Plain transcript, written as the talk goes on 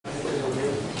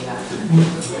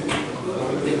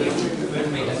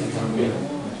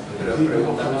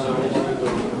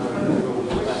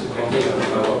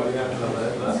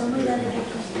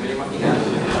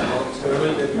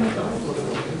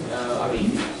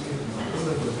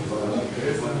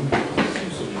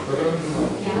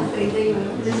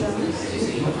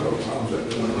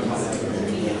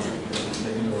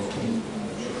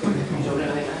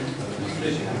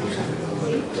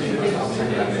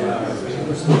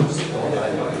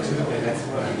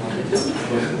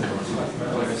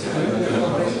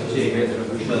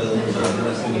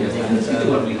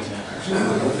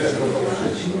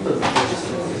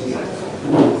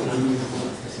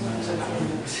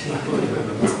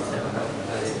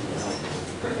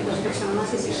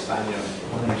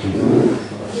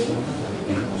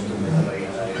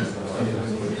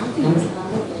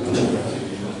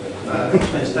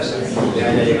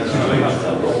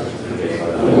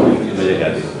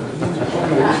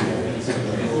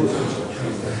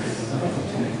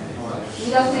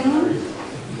Good afternoon.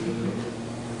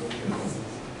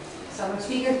 So our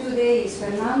speaker today is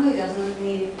Fernando. He does not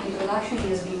need introduction. He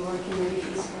has been working in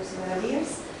IFISC for several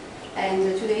years.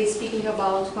 And today he's speaking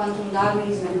about quantum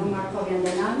Darwinism and non-Markovian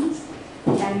dynamics.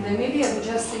 And maybe I would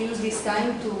just use this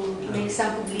time to make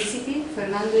some publicity.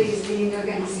 Fernando is leading the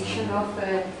organization of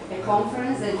a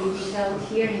conference that will be held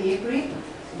here in April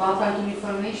about quantum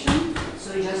information.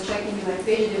 So you just check in the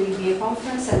webpage, there will be a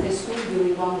conference at the school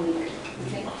during 1 week.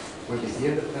 Okay? Will be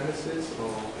here the premises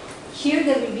or? Here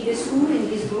there will be the school in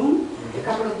this room, a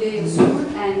couple of days of school,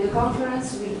 and the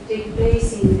conference will take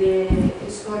place in the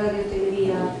Escola de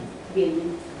Hotelería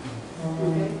building.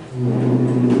 Okay?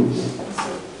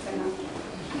 So, Fernando.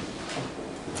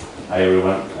 Hi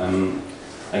everyone.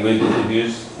 I'm going to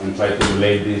introduce and try to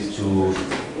relate this to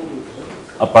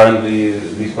apparently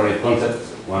disparate concepts.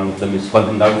 One of them is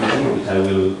quantum Darwinism, which I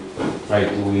will try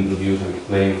to introduce and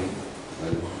explain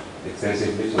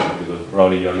extensively, because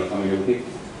probably you are not familiar with it.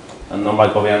 And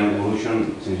non-Markovian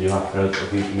evolution, since you have heard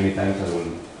of it many times, I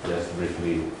will just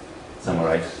briefly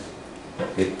summarize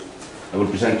it. I will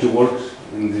present two works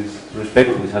in this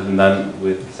respect, which has been done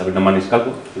with Sabrina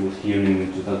Maniscalco, who was here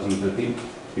in 2013,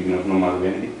 speaking of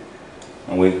non-Markovianity,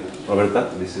 and with Roberta.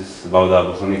 This is about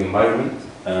the bosonic environment,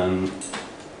 and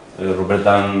Roberta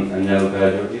and Gianluca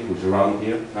Giorgi, who's around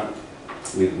here,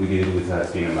 we did it with a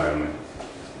spin environment.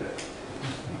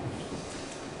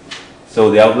 So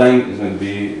the outline is going to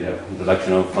be the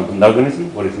introduction of quantum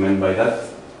Darwinism, what is meant by that.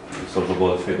 It's also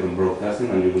called spectrum broadcasting,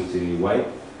 and you will see why.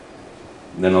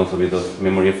 Then also a bit of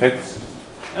memory effects.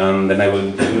 And then I will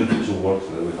introduce two works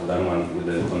that we have done, one with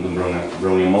the quantum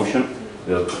Brownian motion,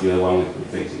 the other one with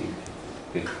phasing.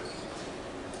 Okay.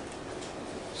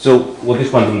 So what is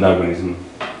quantum Darwinism?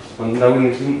 Quantum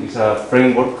Darwinism is a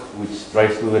framework which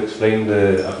tries to explain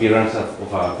the appearance of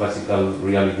a classical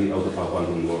reality out of a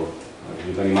quantum world. As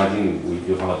you can imagine,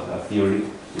 you have a theory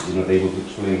which is not able to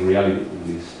explain reality,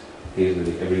 in this case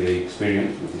the everyday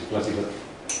experience, which is classical.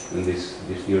 And this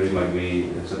theory might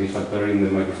be satisfactory in the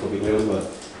microscopic level,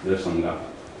 but there's some gap.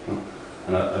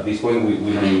 And at this point,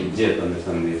 we don't yet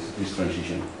understand this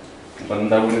transition. Quantum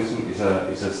Darwinism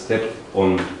is a step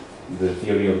on the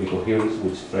theory of decoherence,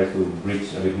 which tries to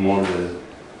bridge a bit more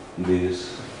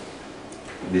this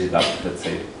gap, let's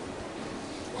say.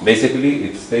 Basically,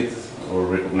 it states or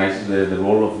recognizes the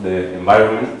role of the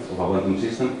environment of a quantum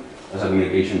system as a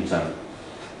communication channel.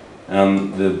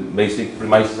 And the basic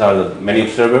premises are that many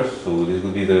observers, so this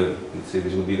would be the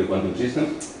quantum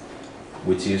system,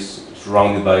 which is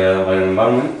surrounded by an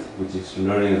environment, which is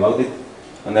learning about it,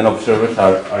 and then observers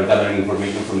are gathering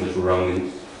information from the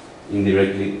surroundings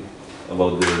indirectly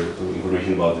about the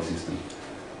information about the system.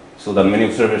 So that many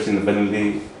observers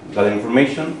independently gather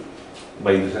information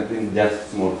by intersecting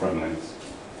just small fragments.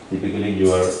 Typically,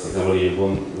 you are, for example, you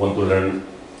want to learn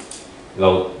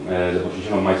about the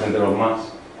position of my center of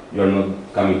mass. You are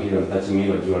not coming here and touching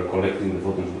me, but you are collecting the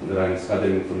photons that are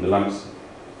scattering from the lamps,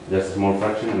 just a small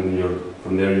fraction, and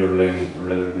from there you're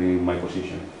learning my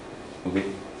position. Okay.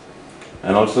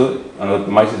 And also, another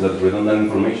premise is that redundant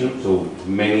information, so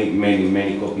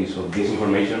many copies of this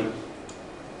information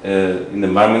in the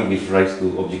environment gives rise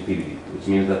to objectivity, which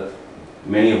means that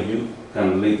many of you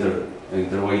can later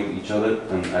interrogate each other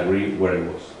and agree where I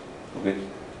was. Okay?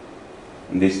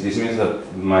 And this means that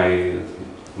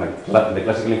the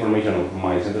classical information of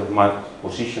my center of mass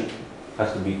position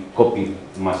has to be copied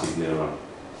massively around.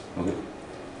 Okay?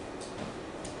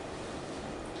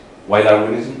 Why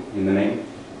Darwinism in the name?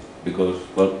 Because,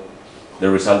 well, the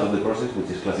result of the process, which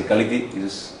is classicality,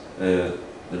 is the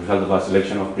result of a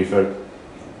selection of preferred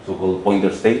so-called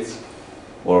pointer states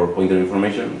or pointer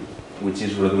information, which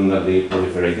is redundantly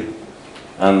proliferated.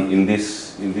 And in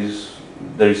this,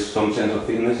 there is some sense of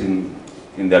fitness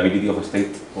in the ability of a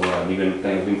state or a given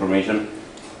kind of information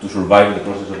to survive the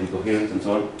process of decoherence and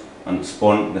so on, and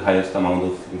spawn the highest amount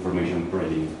of information per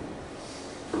unit.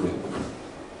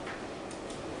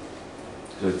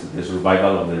 So it's the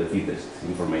survival of the fittest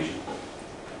information.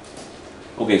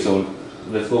 Okay, so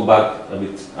let's go back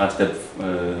a step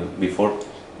before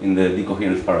in the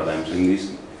decoherence paradigm. So in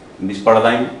this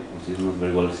paradigm, which is not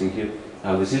very well seen here, I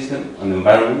have the system and the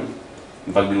environment.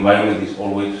 In fact, the environment is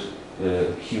always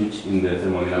huge in the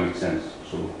thermodynamic sense.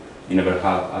 So you never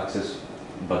have access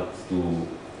but to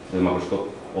the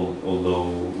macroscope,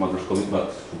 although macroscopic,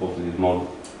 but supposedly small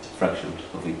fractions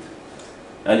of it.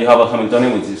 And you have a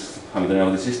Hamiltonian, which is Hamiltonian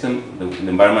of the system, the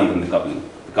environment, and the coupling.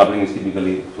 The coupling is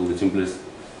typically, so the simplest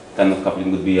kind of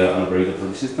coupling would be an operator for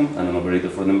the system and an operator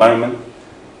for the environment.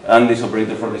 And this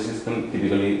operator for the system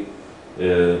typically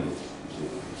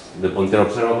the pointer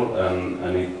observable,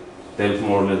 and it tells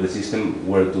more or less the system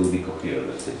where to decohere,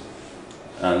 let's say.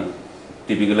 And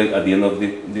typically at the end of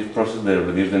this process, the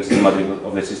reduced density matrix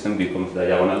of the system becomes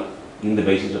diagonal in the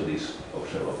basis of this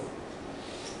observable,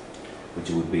 which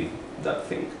would be that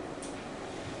thing.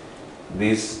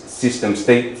 This system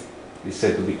state is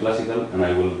said to be classical, and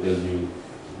I will tell you,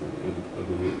 I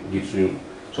will give you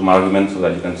some arguments so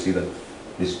that you can see that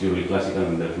this is purely classical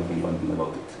and there's nothing quantum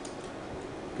about it.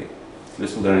 Okay,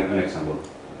 let's put an example.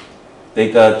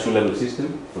 Take a two-level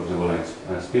system, for example,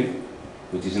 a spin,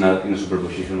 which is in a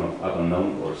superposition of up and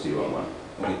down or 0 and 1.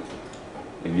 Okay.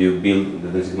 If you build the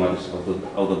density matrix out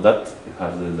of that, it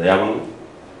has the diagonal,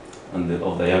 and the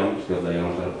off-diagonals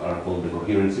are called the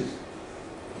coherences.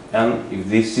 And if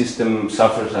this system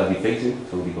suffers a dephasing,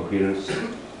 so decoherence,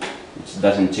 which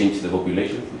doesn't change the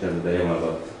population, which are the diagonal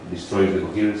but destroys the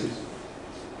coherences,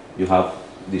 you have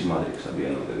this matrix at the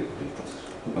end of the decoherence process.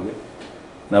 Okay?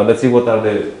 Now let's see what are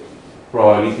the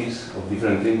probabilities of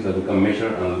different things that we can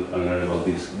measure and learn about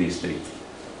this state.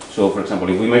 So for example,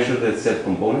 if we measure the Z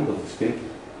component of the spin,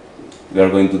 we are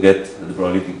going to get the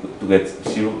probability to get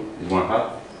 0 is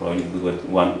 1/2, probability to get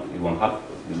 1 is 1/2.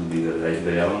 This will be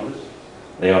the diagonals.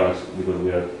 Diagonals because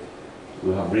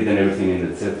we have written everything in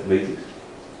the Z basis.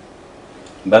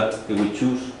 But if we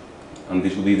choose, and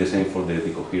this will be the same for the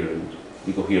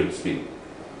decoherent spin.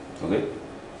 Okay?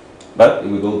 But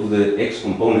if we go to the X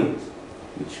component,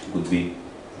 which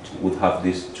would have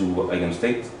these two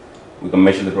eigenstates, we can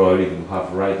measure the probability to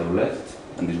have right or left,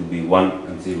 and this would be 1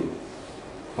 and 0.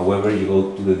 However, you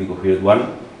go to the decoherent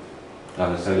one,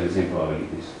 have exactly the same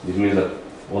probabilities. This means that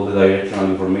all the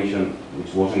directional information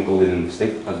which was encoded in the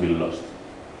state has been lost.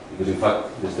 Because in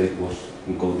fact, the state was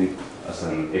encoded as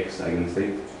an X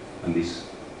eigenstate, and this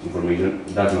information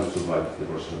does not survive the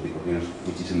process of decoherence,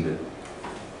 which is in the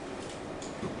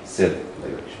Z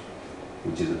direction,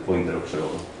 which is the pointer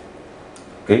observable.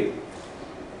 Okay?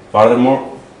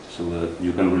 Furthermore, so that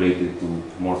you can relate it to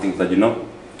more things that you know,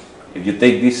 if you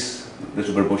take the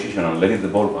superposition and let it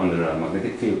evolve under a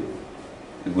magnetic field,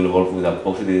 it will evolve with a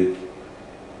positive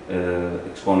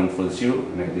exponent for the 0,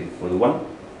 negative for the 1.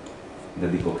 The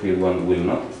decoherent one will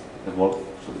not evolve,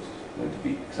 so it's going to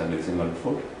be exactly the same as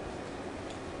before.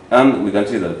 And we can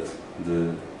see that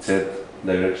the Z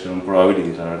direction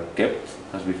probabilities are kept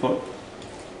as before,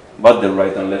 but the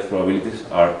right and left probabilities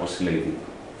are oscillating.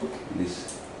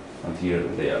 This and here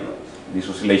they are not. These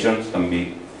oscillations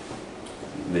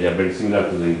they are very similar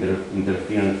to the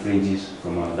interference fringes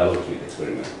from a double slit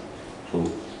experiment.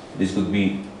 So this could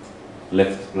be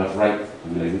left plus right,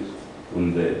 like this,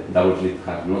 when the double slit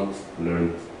has not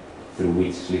learned through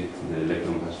which slit the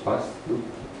electron has passed through.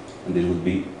 And this would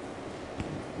be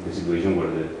the situation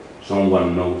where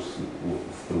someone knows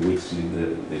through which slit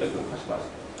the electron has passed.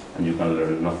 And you can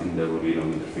learn nothing, there will be no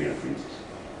interference fringes.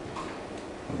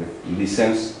 Okay. In this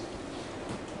sense,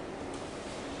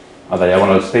 a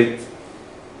diagonal state,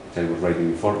 which I was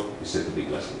writing before, is said to be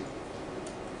classical.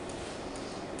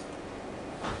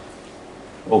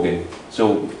 Okay,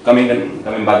 so coming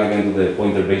back again to the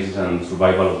pointer basis and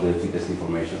survival of the fittest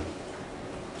information.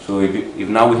 So if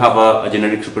now we have a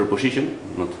generic superposition,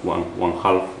 not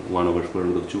 1/2, 1 over square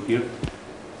root of 2 here,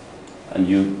 and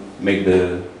you make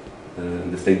the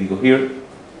state decohere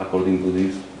according to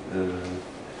this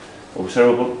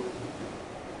observable,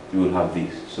 you will have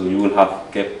this. So you will have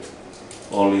kept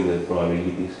only the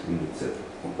probabilities in the Z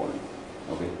component.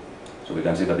 Okay. So we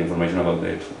can see that the information about the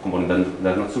X component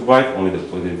does not survive, only the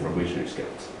pointer information is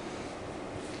kept.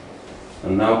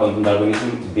 And now quantum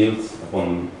Darwinism builds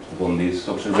upon these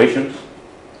observations.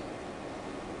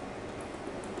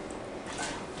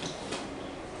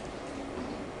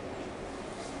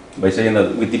 By saying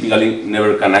that we typically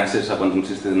never can access a quantum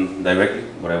system directly,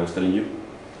 what I was telling you.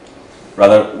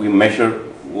 Rather, we measure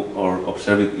or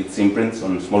observe its imprints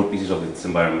on small pieces of its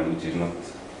environment, which is not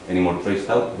anymore traced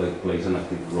out, but plays an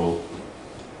active role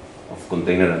of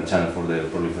container and channel for the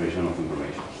proliferation of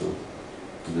information. So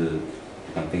you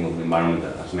can think of the environment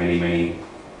as many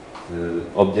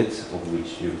objects, of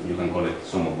which you can collect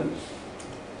some of them.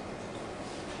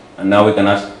 And now we can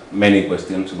ask many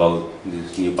questions about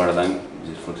this new paradigm,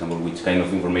 which is, for example, which kind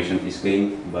of information is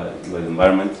gained by the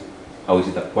environment, how is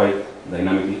it acquired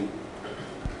dynamically,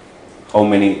 how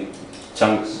many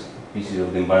chunks, pieces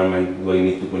of the environment do I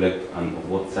need to collect, and of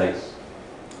what size,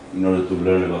 in order to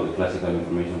learn about the classical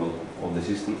information of the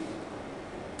system,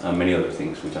 and many other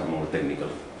things which are more technical.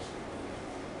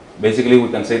 Basically, we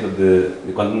can say that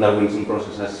the quantum Darwinism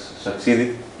process has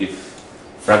succeeded if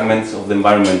fragments of the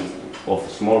environment of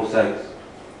small size,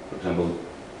 for example,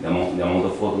 the amount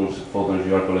of photons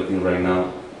you are collecting right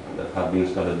now that have been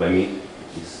scattered by me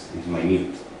is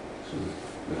minute. So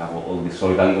you have all this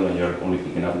solid angle and you are only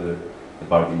picking up the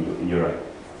part in your eye.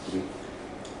 Okay?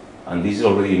 And this is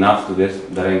already enough to guess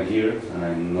that I'm here and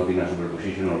I'm not in a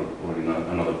superposition or in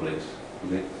another place.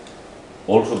 Okay?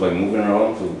 Also, by moving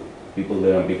around, so people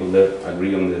there and people there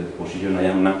agree on the position I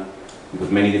am now,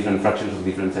 because many different fractions of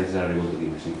different sizes are able to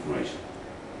give this information.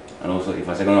 And also, if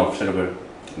a second observer,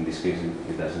 in this case,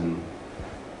 it doesn't,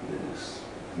 it's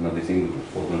not the thing, because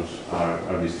photons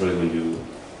are destroyed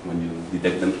when you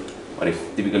detect them. But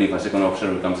if typically if a second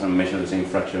observer comes and measures the same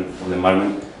fraction of the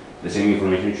environment, the same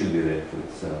information should be there. So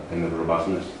it's a kind of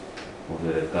robustness of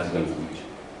the classical information.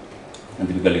 And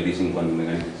typically this in quantum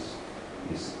mechanics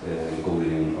is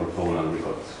encoded in orthogonal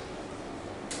records.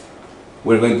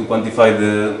 We're going to quantify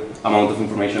the amount of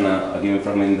information a given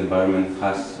fragment in the environment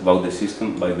has about the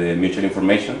system by the mutual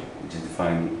information, which is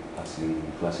defined as in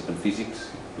classical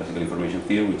physics, classical information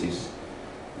theory, which is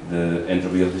the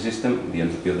entropy of the system, the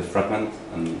entropy of the fragment,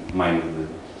 and minus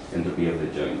the entropy of the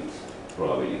joint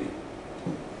probability.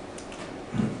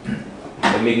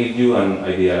 Let me give you an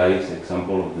idealized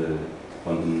example of the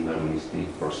quantum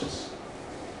Darwinistic process.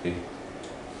 Okay.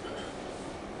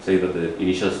 Say that the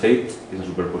initial state is a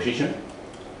superposition,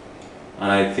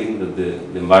 and I think that the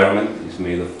environment is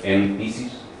made of n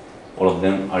pieces. All of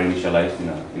them are initialized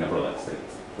in a product state.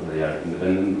 So they are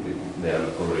independent, they are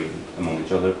not correlated among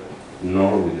each other,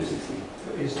 nor with the system.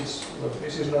 So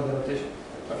this is not the notation.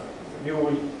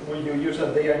 Will you use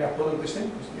that they are in a product state?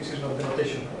 This is not the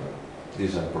notation.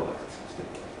 This is a product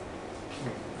state.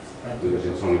 Because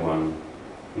it's only one.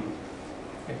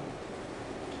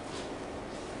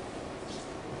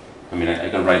 I mean, I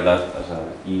can write that as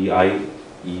a EI,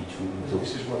 E2. So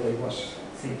this is what I was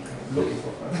looking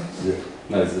for. Yeah.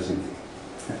 No, it's the same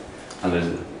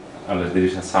thing. Unless there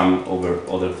is a sum over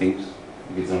other things,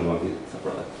 if it's only one thing, it's a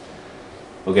product.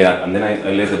 Okay, and then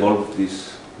I let evolve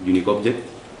this unique object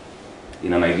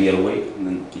in an ideal way, and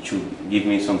then it should give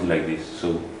me something like this.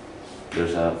 So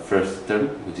there's a first term,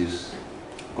 which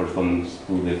corresponds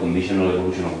to the conditional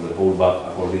evolution of the whole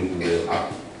bath according to the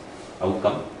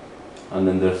outcome. And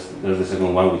then there's the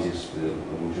second one, which is the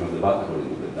evolution of the bath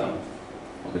according to the down.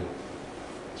 Okay.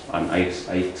 And I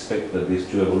expect that these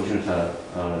two evolutions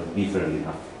are different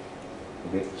enough.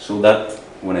 Okay. So that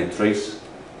when I trace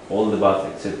all the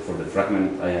bath except for the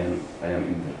fragment I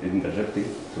am intercepting,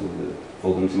 so the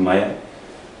photons in my eye,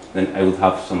 then I would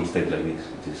have some state like this,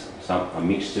 which is a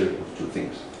mixture of two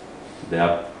things: the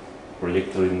up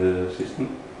projector in the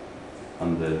system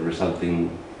and the resulting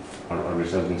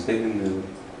state in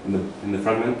the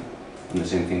fragment, and the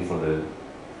same thing for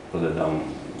the down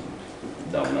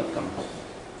outcome.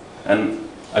 And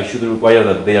I should require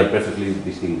that they are perfectly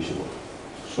distinguishable.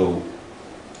 So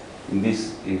in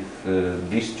this, if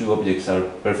these two objects are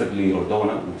perfectly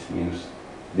orthogonal, which means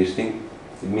distinct,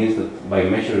 it means that by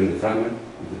measuring the fragment,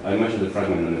 if I measure the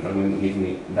fragment and the fragment gives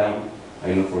me down,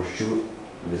 I know for sure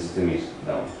the system is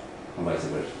down, and vice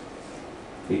versa.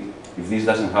 If this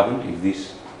doesn't happen, if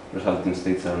these resulting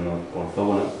states are not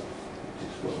orthogonal,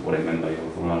 which is what I meant by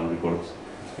orthogonal records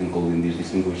encoding this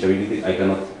distinguishability, I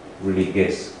cannot really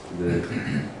guess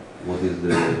what is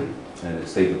the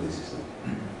state of the system.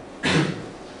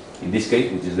 In this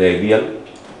case, which is the ideal,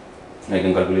 I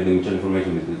can calculate the mutual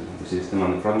information between the system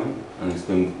and the fragment, and it's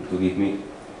going to give me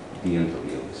the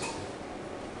entropy of the system.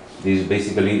 This is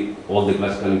basically all the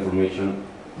classical information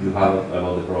you have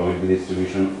about the probability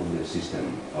distribution of the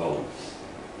system alone.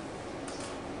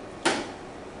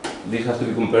 This has to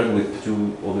be compared with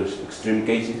two other extreme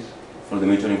cases for the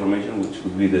mutual information, which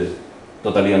would be the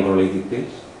totally uncorrelated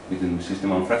case between the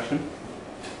system and fraction,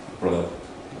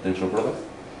 potential product,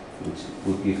 which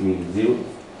would give me 0,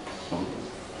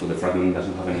 so the fragment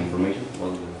doesn't have any information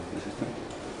about the system,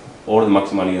 or the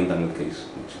maximally entangled case,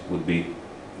 which would be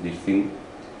this thing,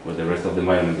 where the rest of the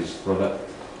environment is product,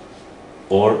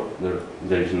 or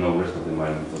there is no rest of the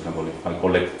environment. For example, if I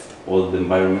collect all the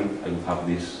environment, I would have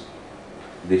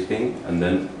this thing, and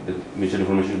then the mutual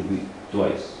information would be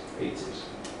twice H's.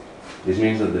 This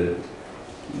means that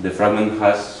the fragment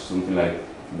has something like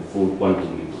the full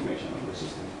quantum information of the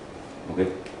system.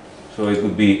 Okay, so it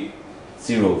would be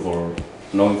 0 for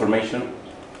no information,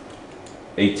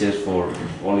 HS for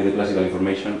only the classical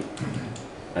information,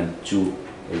 and 2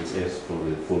 HS for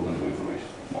the full quantum information,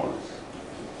 more or less.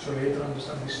 So I don't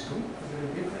understand this too. Can you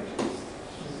repeat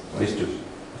that? These two.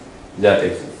 Yeah,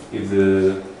 if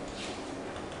the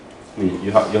I mean,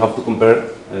 you have to compare.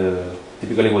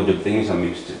 Typically, what you obtain is a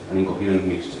mixture, an incoherent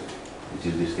mixture, which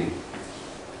is this thing.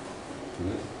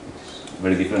 Okay? It's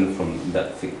very different from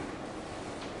that thing.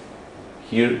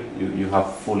 Here, you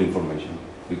have full information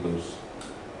because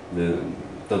the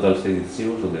total state is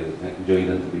 0, so the joint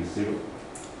entropy is 0,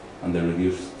 and the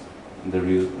reduced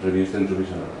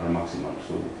entropies are maximal.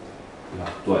 So you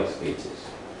have twice H's.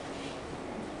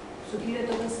 So here the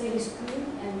total state is 2,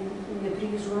 and in the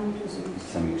previous one it was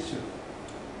It's a mixture.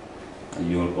 And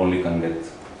you only can get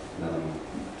that amount.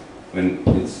 When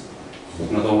it's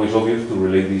not always obvious to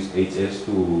relate this HS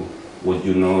to what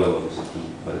you know about the system,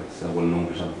 but it's a well-known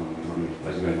result from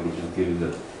classical information theory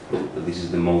that this is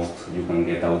the most you can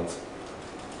get out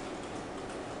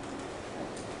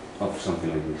of something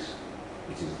like this,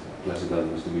 which is classical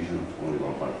distribution of only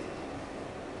one part.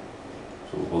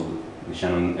 So all the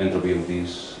Shannon entropy of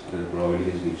these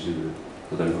probabilities gives you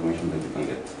the total information that you can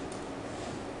get.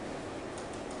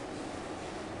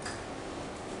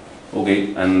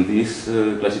 Okay, and this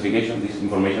classification, this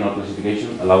informational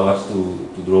classification, allows us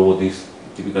to draw what is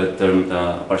typically termed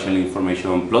a partial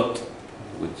information plot,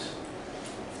 which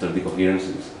after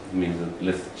decoherence means that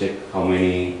let's check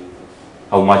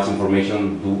how much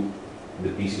information do the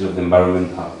pieces of the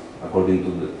environment have according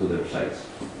to their size.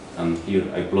 And here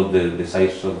I plot the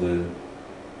size of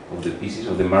the pieces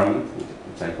of the environment,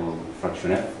 which I call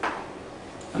fraction F.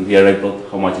 And here I plot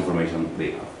how much information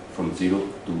they have, from 0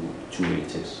 to 2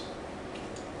 Hs.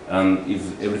 And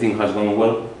if everything has gone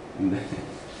well, and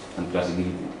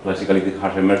classicality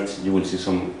has emerged, you will see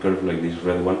some curve like this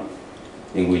red one,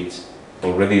 in which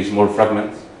already small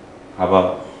fragments have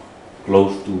a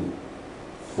close to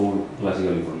full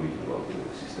classical information about the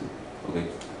system. Okay,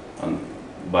 and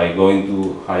by going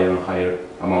to higher and higher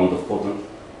amount of photons,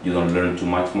 you don't learn too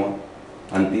much more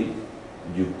until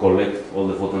you collect all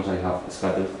the photons I have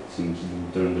scattered since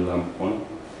you turn the lamp on,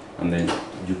 and then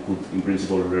you could, in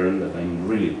principle, learn that I'm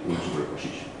really in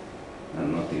superposition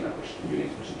and not in a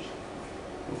unit position.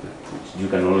 Okay. Which you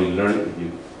can only learn if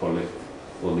you collect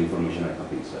all the information I have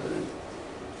been scattered.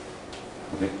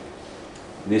 Okay.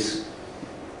 This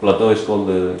plateau is called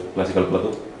the classical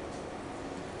plateau,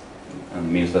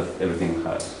 and means that everything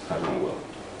has gone well.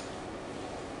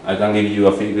 I can give you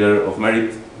a figure of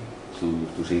merit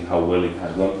to see how well it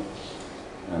has gone,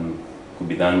 and could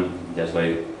be done just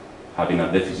by having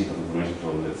a deficit of information.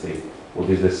 So let's say, what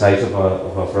is the size of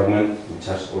a fragment which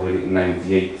has already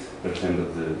 98%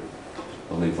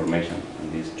 of the information,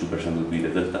 and this 2% would be the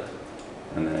delta.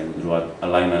 And then I would draw a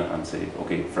line and say,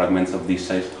 okay, fragments of this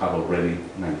size have already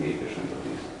 98% of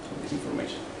this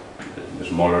information. The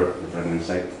smaller the fragment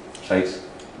size,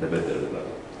 the better the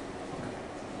plateau.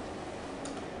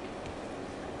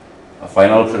 A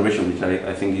final observation, which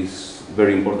I think is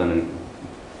very important, and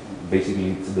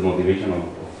basically it's the motivation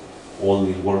of all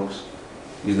these works,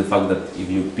 is the fact that if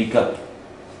you pick up,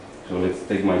 so let's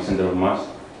take my center of mass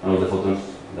and all the photons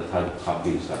that have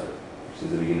been scattered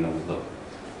since the beginning of the talk.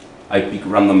 I pick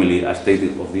randomly a state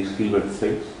of this Hilbert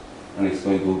space, and it's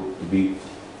going to be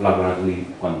flagrantly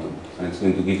quantum, and it's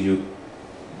going to give you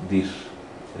this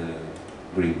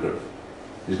green curve.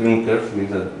 This green curve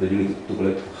means that you need to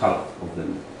collect half of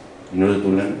them in order to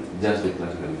learn just the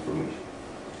classical information.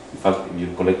 In fact, if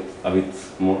you collect a bit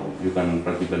more, you can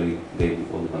practically gain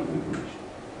all the quantum information.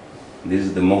 This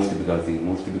is the most typical thing.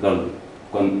 Most typical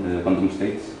quantum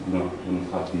states do not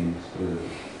have these,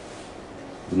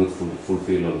 do not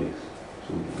fulfill all this.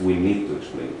 So we need to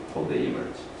explain how they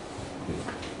emerge. Okay.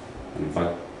 And in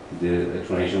fact, the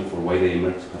explanation for why they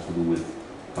emerge has to do with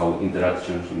how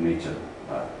interactions in nature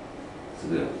are. It's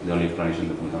the only explanation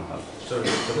that we can have. So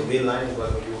the green line is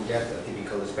what you get a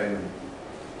typical experiment.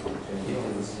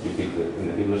 You pick in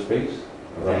the Hilbert space,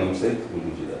 a random state will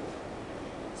give you that.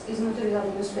 It's not a result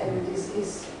of experiment,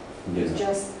 it's Yes.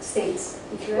 just states.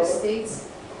 If you have states,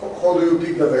 How do you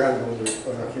pick that randomly?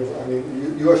 I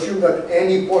mean, you assume that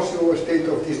any possible state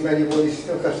of this many-body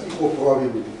system has equal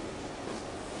probability.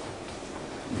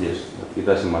 Yes, but it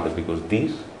doesn't matter because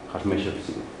this has measured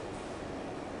 0.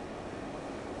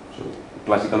 So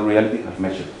classical reality has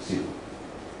measured 0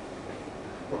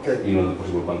 Okay. in all the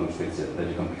possible quantum states that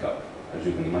you can pick up, as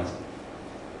you can imagine.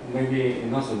 Maybe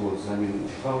in other words, I mean,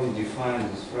 how we define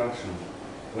this fraction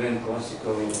when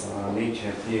classical nature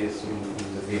appears in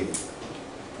the game?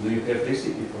 Do you have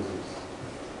recipe for this?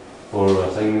 For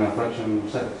assigning a fraction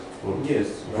set?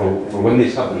 Yes. For when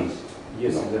this happens?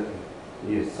 Yes, No. exactly.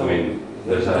 Yes. I mean,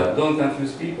 there's a... Don't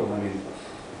confuse people, I mean,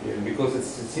 because it's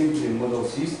simply a model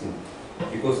system.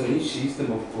 Because in each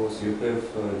system, of course, you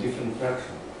have different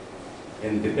fraction.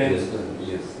 And depends,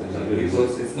 Yes. exactly.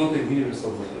 Because it's not a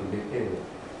universal behavior.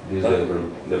 This is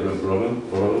the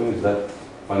problem is that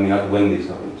finding out when this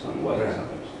happens and why this Right.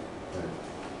 happens.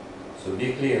 So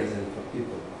be clear then for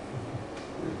people.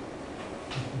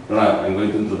 Now, I'm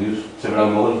going to introduce several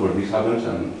models where this happens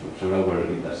and several where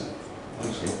it doesn't.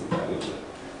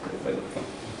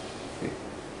 Okay.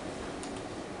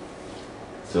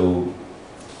 So,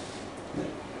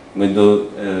 I'm going to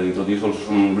introduce also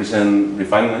some recent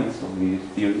refinements of this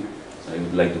theory. I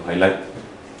would like to highlight.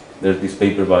 There's this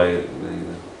paper by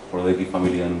Fernando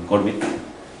family and Corbett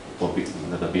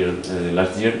that appeared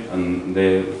last year, and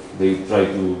they try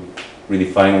to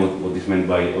redefine what is meant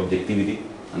by objectivity,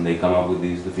 and they come up with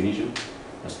this definition: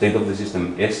 a state of the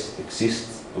system S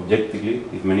exists objectively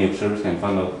if many observers can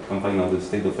find out the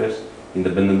state of S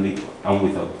independently and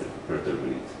without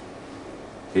perturbing it.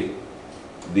 Okay,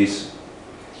 this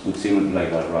would seem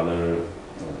like a rather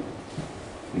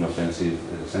inoffensive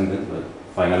sentence, but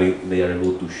finally they are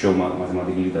able to show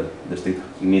mathematically that the state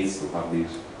needs to have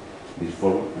this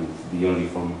form, and it's the only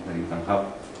form that it can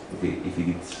have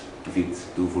if it's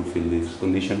to fulfill this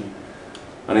condition.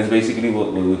 And it's basically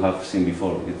what we have seen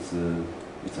before. It's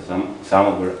a sum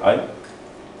over I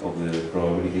of the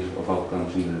probabilities of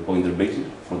outcomes in the pointer basis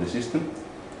for the system,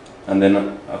 and then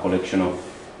a collection of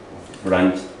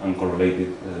branched and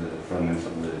correlated fragments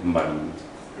of the environment,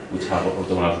 which have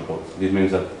orthogonal support. This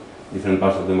means that different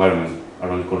parts of the environment are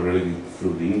only correlated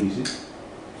through the indices,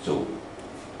 so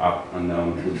up and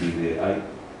down would be the I,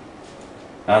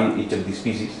 and each of these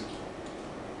species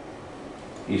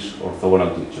is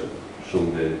orthogonal to each other. So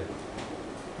the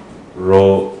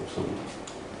so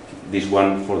this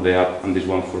one for the up and this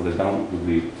one for the down would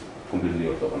be completely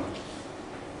orthogonal.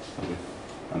 Okay.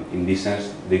 And in this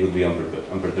sense, they could be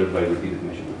unperturbed by repeated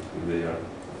measurements if they are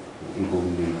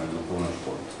encoded in an orthogonal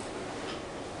support.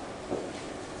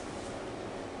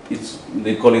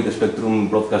 They call it the spectrum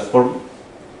broadcast form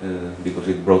because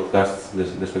it broadcasts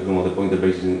the spectrum of the pointer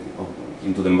basis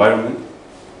into the environment.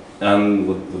 And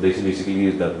what they say basically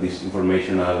is that this mutual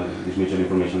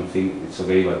information thing, it's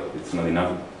okay, but it's not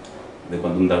enough. The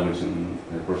quantum Darwinism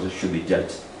process should be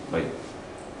judged by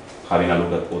having a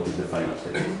look at what is the final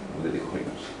state of the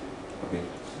decoherence. Okay?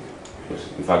 Because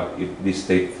in fact, if this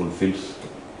state fulfills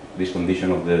this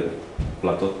condition of the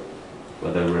plateau,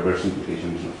 but the reverse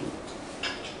implication is not true.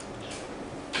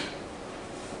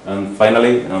 And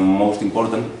finally, and most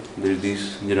important, there is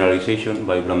this generalization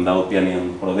by Brandao, Piani,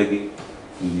 and Horodecki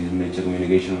in these Nature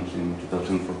Communications in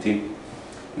 2014,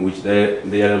 in which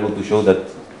they are able to show that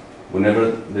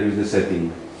whenever there is the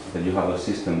setting that you have a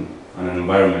system and an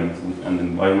environment, and the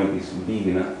environment is big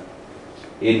enough,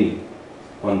 any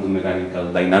quantum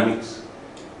mechanical dynamics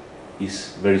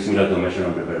is very similar to a measure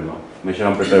and prepare map. Measure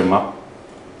and prepare map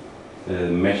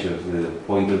measures the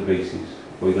pointer basis,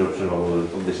 pointer observable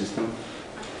of the system,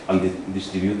 and it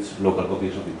distributes local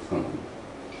copies of its content.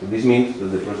 So this means that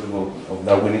the process of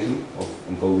Darwinism, of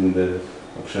encoding the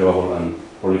observable and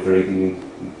proliferating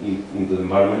into the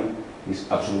environment, is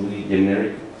absolutely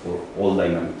generic for all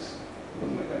dynamics of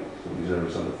quantum mechanics. So this is a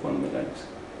result of quantum mechanics.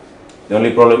 The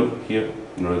only problem here,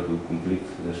 in order to complete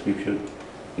the description,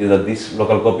 is that these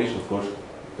local copies, of course,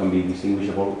 can be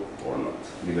distinguishable or not,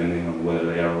 depending on whether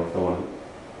they are orthogonal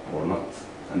or not.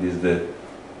 And this is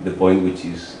the point which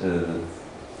is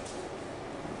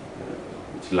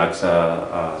which lacks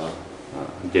a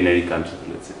generic answer,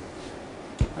 let's say.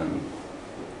 And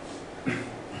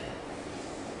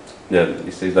yeah,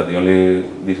 it says that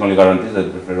this only guarantees that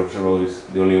the preferred observable is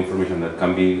the only information that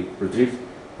can be retrieved.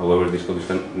 However, these copies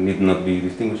need not be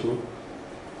distinguishable.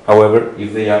 However,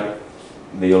 if they are,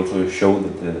 they also show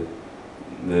that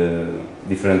the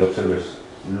different observers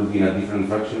looking at different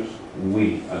fractions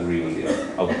will agree on the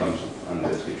outcomes and the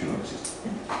description of the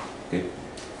system. Okay.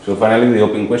 So finally, the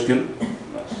open question,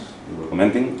 as we were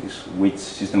commenting, is which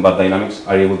system path dynamics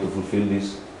are able to fulfill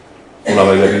this full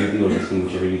availability or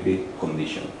distinguishability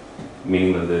condition,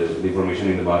 meaning that the information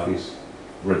in the path is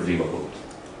retrievable.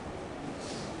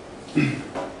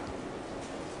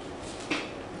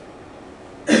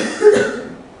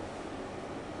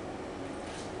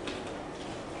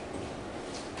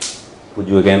 put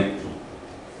you again.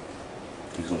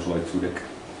 It's also by Turek.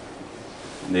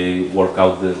 They work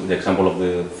out the example of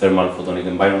the thermal photonic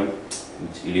environment,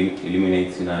 which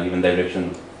eliminates in a given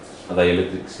direction a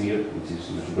dielectric sphere, which is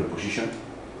in a superposition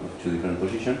of two different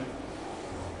positions.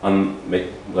 And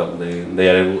well, they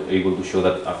are able to show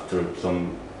that after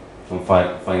some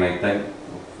finite time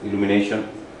of illumination,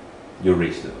 you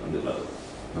reach the level.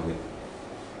 Okay.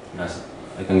 As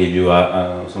I can give you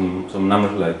some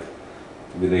numbers, like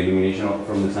with the illumination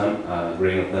from the sun, a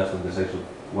grain of dust of the size of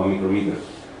 1 micrometer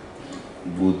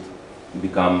would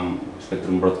become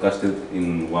spectrum broadcasted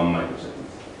in 1 microsecond,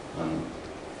 and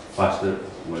faster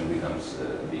when it becomes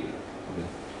bigger. Okay.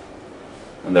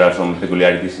 And there are some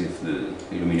peculiarities if the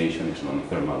illumination is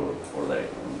non-thermal or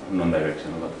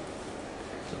non-directional.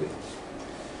 Okay.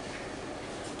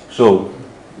 So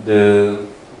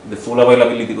the full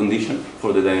availability condition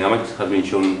for the dynamics has been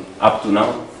shown up to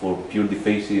now for pure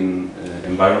dephasing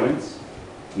environments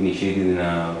initiated in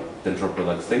a tensor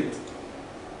product state.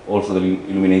 Also, the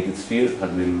illuminated sphere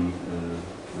has been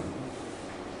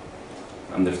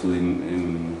understood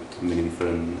in many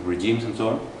different regimes and so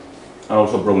on, and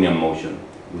also Brownian motion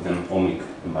with an ohmic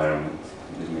environment.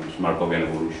 This means Markovian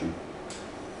evolution.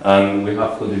 And we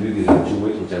have contributed in 2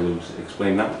 ways, which I will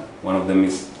explain now. One of them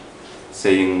is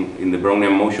saying in the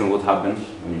Brownian motion what happens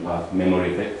when you have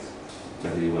memory effects,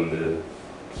 that is when the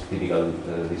typical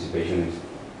dissipation is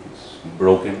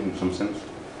broken in some sense.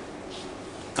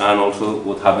 And also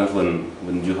what happens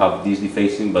when you have this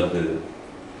dephasing but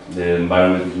the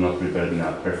environment is not prepared in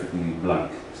a perfectly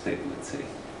blank state, let's say,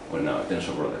 or in a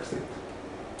tensor product state.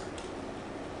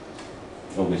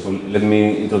 Okay, so let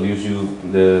me introduce you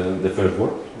the first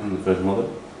work and the first model.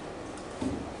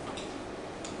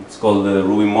 It's called the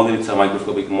Rubin model. It's a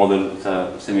microscopic model. It's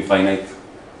a semi-finite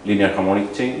linear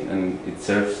harmonic chain, and it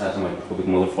serves as a microscopic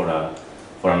model for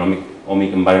an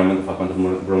ohmic environment of a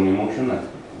quantum Brownian motion.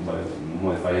 By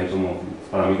modifying some of its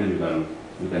parameters,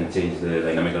 you can change the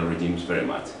dynamical regimes very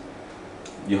much.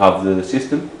 You have the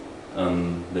system,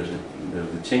 and there's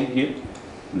the chain here.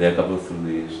 They are coupled through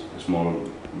this small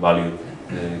value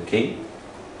k,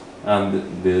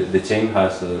 and the chain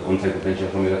has on-site potential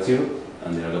from omega 0,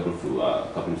 and they are coupled through a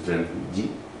coupling strength G.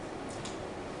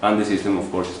 And the system, of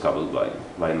course, is coupled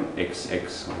by an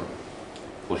XX or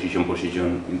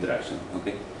position-position interaction.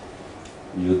 Okay.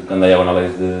 You can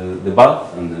diagonalize the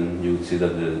path, and then you would see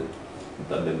that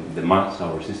the mass,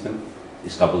 our system,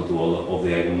 is coupled to all of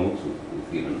the eigenmodes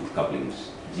with given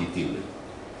couplings G tilde.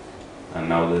 And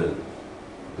now the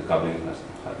coupling has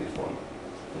this form.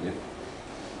 Okay.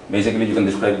 Basically, you can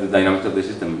describe the dynamics of the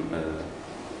system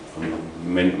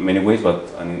from many ways, but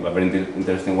a very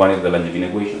interesting one is the Langevin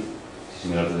equation,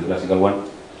 similar to the classical one.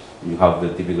 You have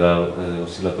the typical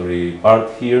oscillatory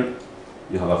part here.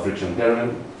 You have a friction kernel,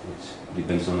 which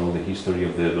depends on all the history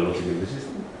of the velocity of the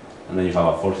system, and then you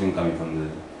have a forcing coming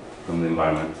from the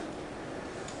environment.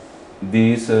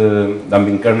 This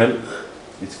damping kernel,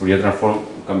 its Fourier transform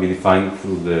can be defined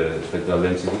through the spectral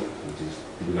density, which is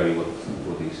typically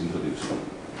what is introduced in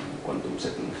quantum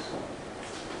settings.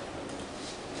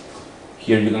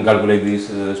 Here you can calculate this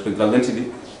spectral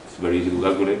density. It's very easy to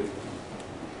calculate,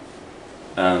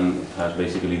 and it has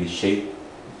basically this shape.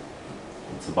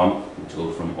 It's a bump which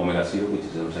goes from omega 0, which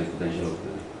is the on-site potential of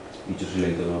each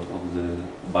oscillator of the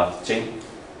bath chain,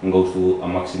 and goes to a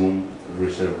maximum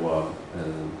reservoir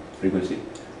frequency,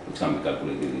 which can be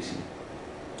calculated easily.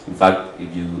 In fact,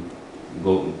 if you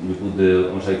put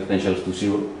the on-site potentials to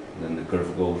 0, then the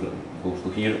curve goes to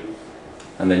here,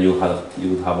 and then you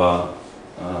would have a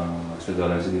spectral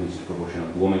density which is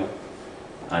proportional to omega.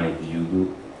 And if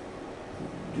you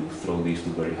throw these to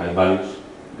very high values,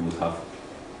 you would have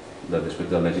that the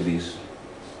spectral density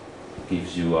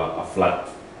gives you a flat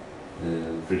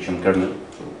friction kernel.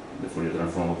 So the Fourier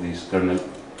transform of this kernel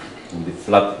will be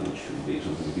flat, which should be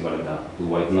something equivalent to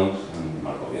white noise and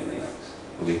Markovian dynamics.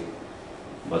 Okay,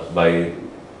 but by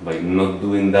not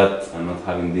doing that and not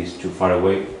having this too far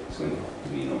away, it's going to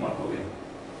be non-Markovian.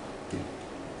 Okay.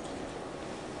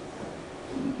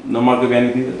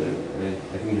 Non-Markovianity,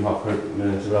 I think you have heard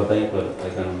several times, but I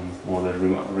can more or less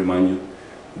remind you.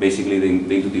 Basically, the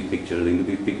intuitive picture. The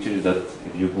intuitive picture is that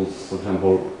if you put, for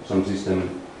example, some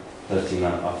system touching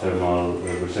a thermal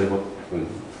reservoir, it's going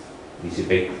to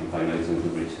dissipate and finally it's going to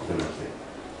reach thermal state.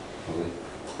 Okay.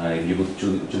 And if you put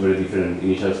two very different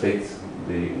initial states,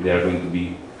 they are going to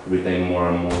be every time more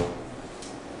and more.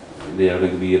 They are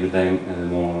going to be every time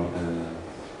more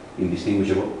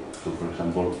indistinguishable. So, for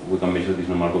example, we can measure this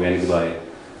non-Markovianity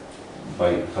by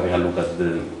having a look at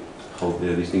how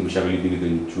the distinguishability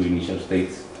between two initial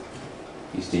states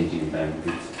is changing in time.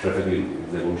 If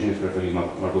the evolution is perfectly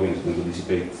Markovian, it's going to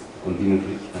dissipate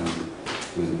continuously and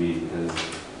it's going to be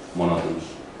monotonous.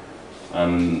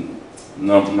 And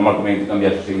non-Markovian can be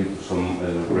associated to some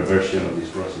reversion of this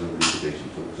process of dissipation.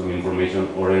 So some information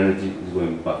or energy is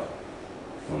going back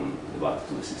from the bath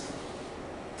to the system.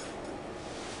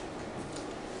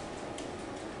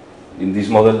 In this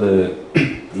model, the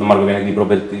non-Markovianity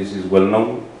properties is well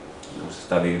known. It was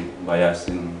studied by us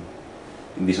in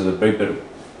this other paper.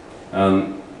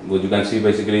 And what you can see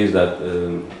basically is that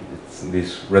it's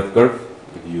this red curve.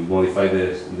 If you modify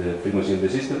the frequency of the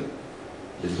system,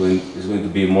 it's going to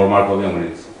be more Markovian when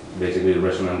it's basically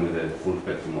resonant with the full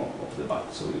spectrum of the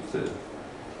bath. So if the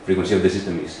frequency of the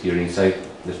system is here inside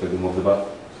the spectrum of the bath,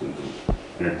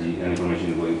 energy and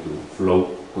information is going to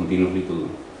flow continuously to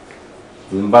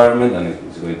the environment, and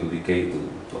it's going to decay to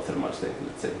a thermal state,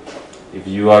 let's say. If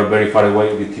you are very far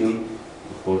away, detuned,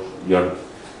 of course,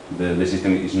 the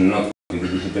system is not going to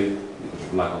dissipate because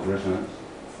of lack of resonance,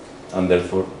 and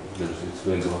therefore it's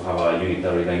going to have a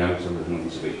unitary dynamics, so there's no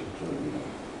dissipation. So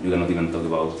you cannot even talk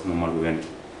about non-Markovian.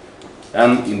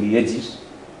 And in the edges,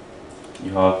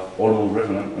 you have almost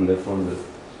resonant, and therefore the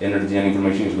energy and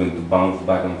information is going to bounce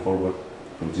back and forward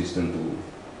from system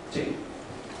to chain.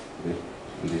 Okay?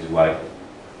 And this is why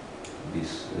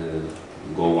this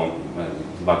go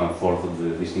on back and forth of the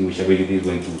distinguishability is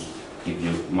going to give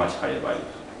you much higher values.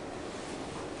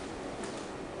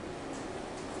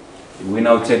 If we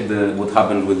now check what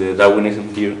happened with the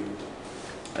Darwinism here,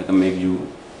 I can make you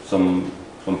some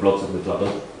plots of the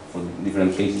plateau for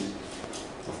different cases.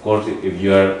 Of course, if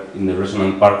you are in the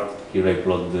resonant part, here I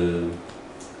plot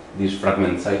this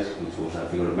fragment size, which was a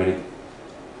figure of merit.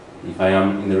 If I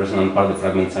am in the resonant part, the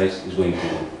fragment size is going to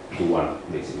 1,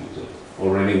 basically. So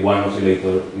already one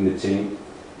oscillator in the chain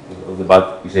of the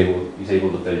bath is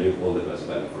able to tell you all the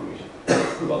classical information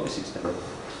about the system.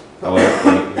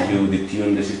 However, if you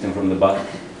detune the system from the bath,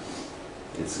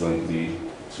 it's going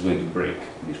to break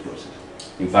this process.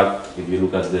 In fact, if you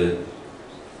look at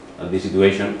this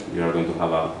situation, you are going to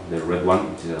have the red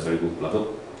one, which is a very good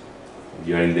plateau. If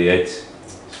you are in the edge,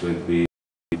 it's going to be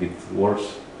a bit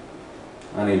worse.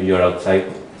 And if you are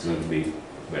outside, it's going to be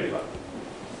very bad.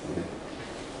 Okay.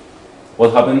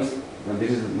 What happens, and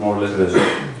this is more or less the...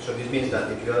 So this means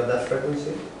that if you are at that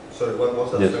frequency, sorry, what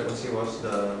was that yes. frequency? Was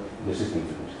the system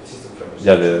frequency. The system frequency.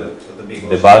 Yeah, so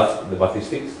the bath is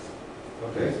fixed.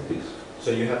 Okay. It's fixed.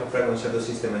 So you have a frequency of the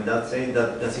system, and that saying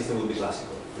that the system will be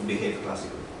classical, will behave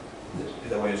classically. Yes. Is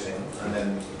that what you're saying? And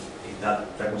then if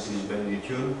that frequency is very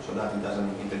tuned, so that it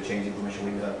doesn't interchange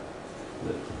information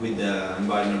with the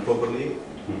environment properly,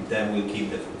 then we'll keep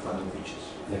the phantom features.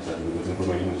 Exactly, because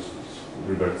information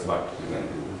reverts back.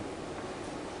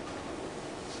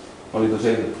 Only to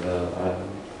say that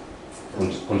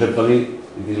conceptually,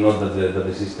 it is not that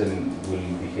the system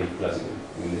will behave classically.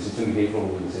 I mean, the system behaves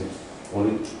probably the same.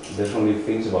 There's only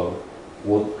things about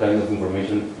what kind of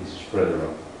information is spread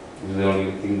around. This is the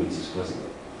only thing which is classical.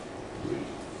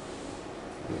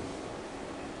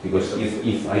 Because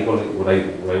if I collect what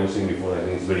I was saying before, I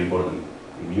think it's very important.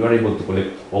 If you are able to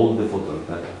collect all the photons,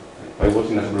 if I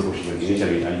was in a superposition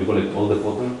initially and you collect all the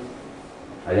photons,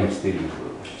 I am still in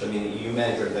superposition. So I mean, you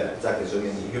measure that, exactly, so I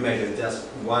mean, you measure just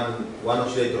one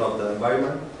oscillator of the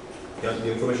environment,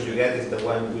 the information you get is the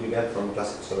one you get from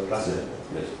classic, so the classic.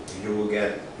 Yes. If you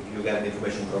get the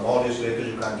information from all the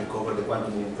oscillators, you can't recover the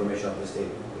quantum information of the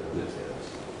state. Yes.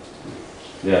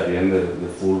 Yeah, at the end, the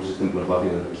full system plus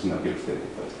value is in a pure state.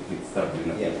 If it starts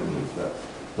in a pure state, the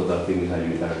total thing is a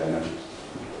unitary dynamics.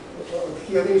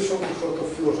 Here is some sort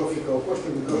of philosophical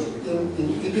question, because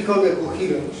in typical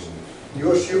coherence,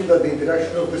 you assume that the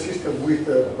interaction of the system with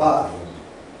the bath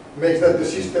makes that the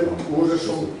system loses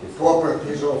some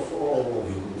properties of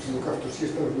if you look after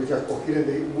systems which are coherent,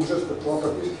 they loses the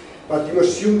properties, but you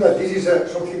assume that this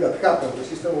is something that happens, the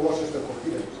system loses the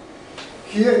coherence.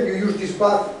 Here you use this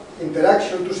bath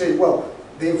interaction to say, well,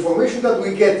 the information that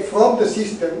we get from the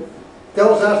system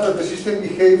tells us that the system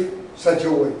behaves such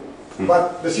a way,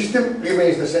 but the system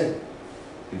remains the same.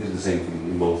 It is the same thing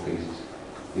in both cases.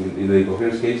 In the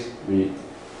coherence case, the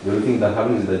only thing that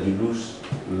happens is that you lose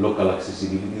local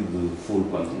accessibility to the full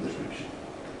quantum description.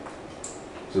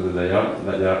 So the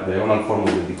diagonal form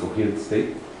of the decoherent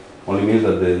state only means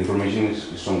that the information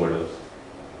is somewhere else.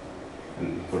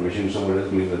 And information somewhere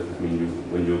else means that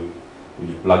when you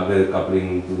plug the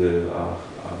coupling to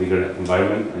a bigger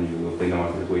environment and you obtain a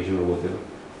master equation or whatever,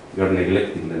 you are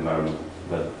neglecting the environment.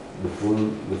 But the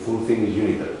full thing is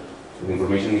unitary. So the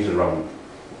information is around.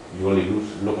 You only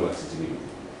lose local accessibility.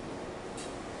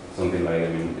 Something like,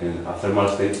 a thermal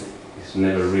state is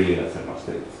never really a thermal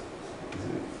state.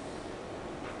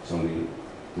 It's only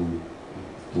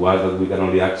to us that we can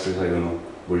only access, I don't know,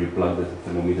 where you plug the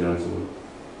thermometer and so on.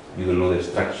 You don't know the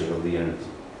structure of the energy.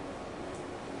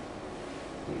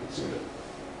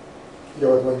 Yeah,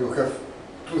 but when you have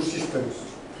two systems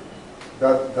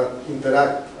that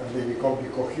interact and they become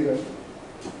coherent,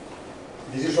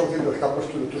 this is something that happens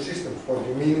to the two systems. What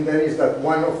you mean then is that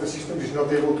one of the systems is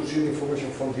not able to see the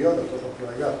information from the other, or something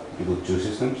like that. You put two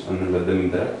systems and let them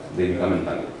interact, they become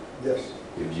entangled. Yes.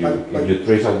 If you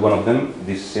trace out one of them,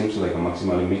 this seems like a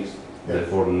maximally mixed,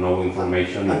 therefore no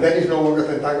information. And then it's no longer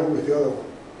entangled with the other one.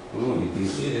 No, it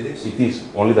is. Yeah, it is. It is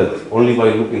only that only by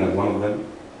looking at one of them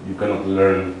you cannot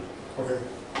learn. Okay.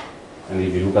 And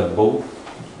if you look at both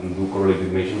and do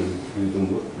correlative measurements between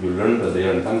both, you learn that they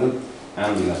are entangled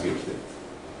and in a pure state.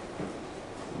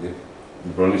 Okay.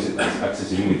 The problem is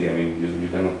accessibility. I mean, you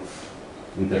cannot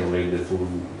interrelate the full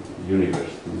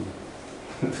universe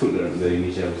to learn the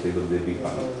initial state of the Big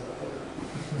Bang.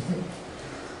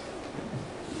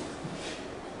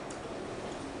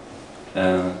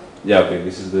 Yeah, okay,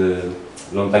 this is the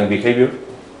long time behavior,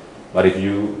 but if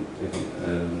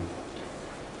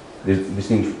this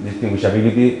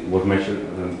distinguishability was measured,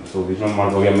 so this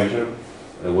non-Markovian measure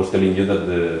was telling you that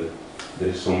there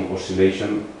is some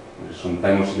oscillation, some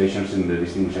time oscillations in the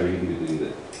distinguishability between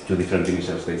the two different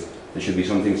initial states. There should be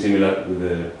something similar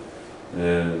with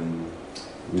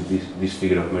this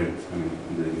figure of merit. I mean,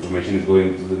 the information is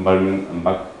going to the environment and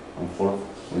back and forth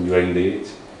when you are in the age.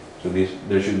 So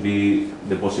there should be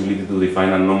the possibility to define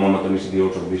a non-monotonicity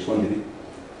also of this quantity,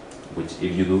 which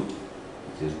if you do,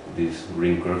 this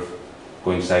ring curve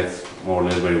coincides more or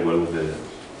less very well with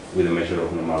the measure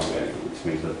of non-Markovian, which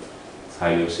means that it's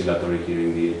highly oscillatory here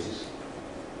in the edges,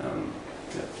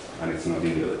 and it's not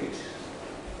in the other cases.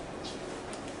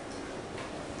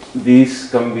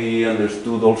 This can be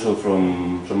understood also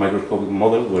from some microscopic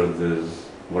model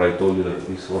where I told you that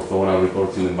these orthogonal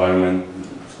reports in the environment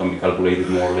can be calculated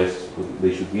more or less what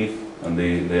they should give, and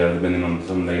they are depending on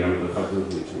some dynamical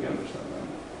factors which we understand.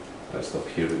 I'll stop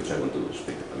here because I want to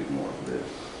speak a bit more of the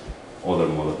other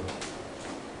model.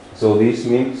 So this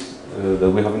means that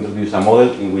we have introduced a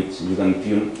model in which you can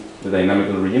tune the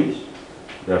dynamical regimes.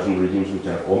 There are some regimes which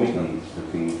are ohmic and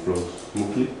everything flows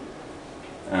smoothly.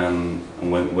 And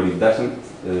when it doesn't,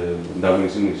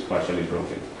 Darwinism is partially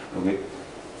broken. Okay?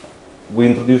 We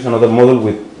introduce another model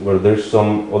where there's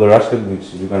some other aspect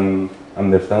which you can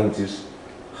understand, which is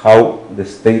how the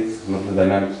state, not the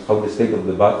dynamics, how the state of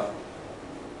the bath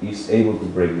is able to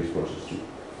break this process through.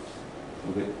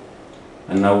 Okay?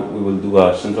 And now we will do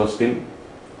a central spin,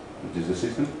 which is the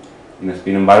system, in a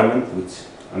spin environment,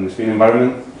 and the spin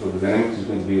environment, so the dynamics is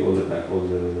going to be all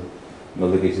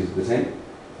the cases the same.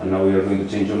 And now we are going to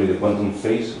change only the quantum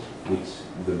phase, which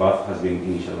the bath has been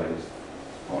initialized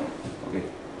on. Okay?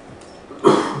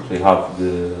 So you have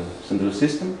the central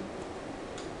system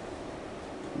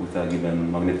with a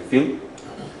given magnetic field,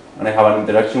 and I have an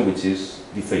interaction which is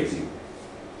dephasing.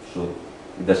 So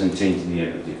it doesn't change the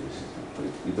energy of the system. So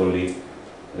it only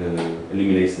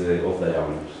eliminates the off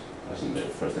diagonals, as in the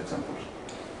first examples.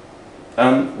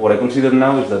 And what I consider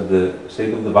now is that the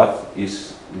state of the bath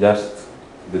is just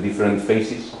the different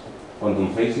phases,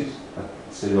 quantum phases,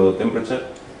 at zero temperature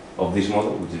of this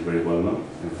model, which is very well known.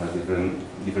 It has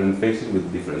different phases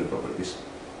with different properties,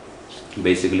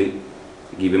 basically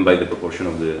given by the proportion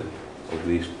of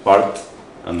this part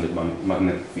and the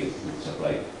magnetic field which is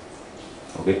applied.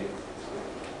 Okay.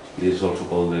 This is also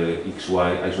called the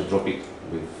XY isotropic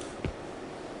with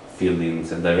field in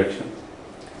z direction.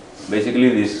 Basically,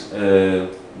 this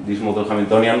model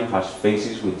Hamiltonian has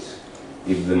phases which,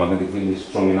 if the magnetic field is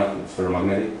strong enough, it's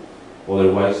ferromagnetic.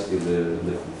 Otherwise, if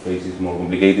the phase is more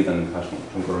complicated and it has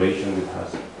some correlation, it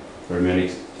has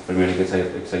fermionic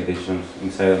excitations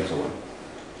inside and so on.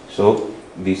 So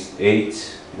this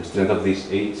H, the strength of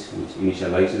this H, which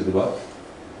initializes the bath,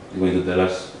 is going to tell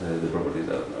us the properties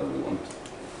that we want.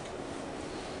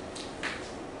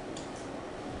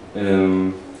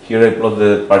 Here I plot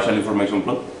the partial information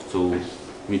plot, so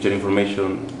mutual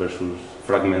information versus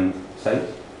fragment size.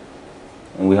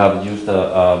 And we have used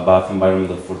a bath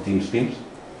environment of 14 spins,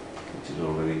 which is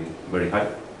already very high.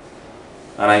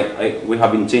 And we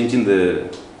have been changing the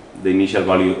initial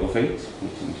value of H,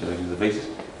 which initializes the phases.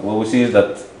 And what we see is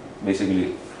that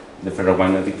basically the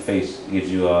ferromagnetic phase gives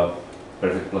you a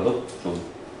perfect plateau, so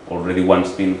already one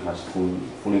spin has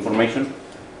full information.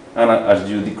 And as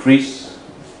you decrease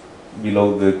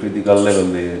below the critical level,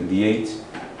 the H,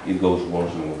 it goes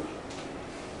worse and worse.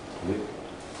 Okay.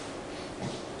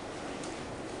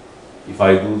 If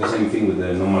I do the same thing with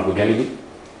the non-Markovianity,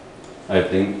 I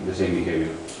obtain the same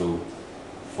behavior. So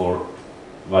for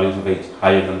values of H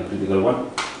higher than the critical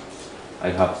one, I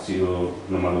have zero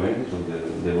non-Markovianity, so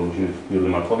the evolution is purely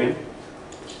Markovian.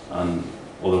 and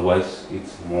otherwise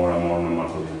it's more and more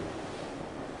non-Markovian.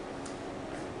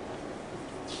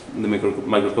 The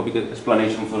microscopic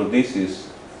explanation for this is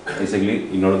basically,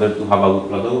 in order to have a good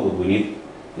plateau, what we need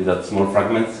is that small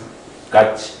fragments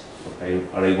catch, okay,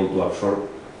 are able to absorb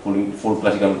full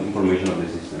classical information of the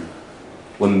system.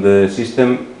 When the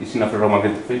system is in a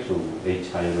ferromagnetic phase, so H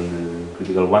higher than the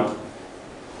critical one,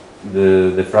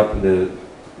 the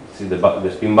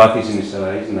spin back is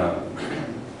initialized in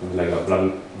like a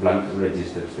blank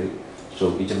register state.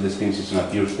 So each of the spins is in a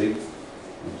pure state,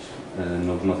 which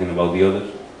knows nothing about the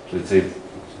others. So it's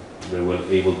very well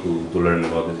able to learn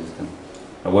about the system.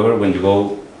 However, when you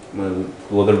go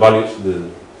to other values,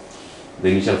 the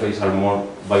initial phase are more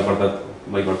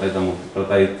bipartite and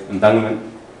multipartite entanglement,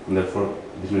 and therefore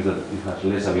this means that it has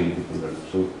less ability to learn.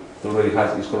 So it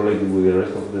already is correlated with the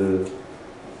rest of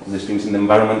the spins in the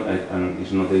environment and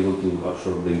is not able to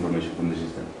absorb the information from the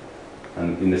system.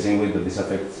 And in the same way that this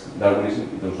affects Darwinism,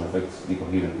 it also affects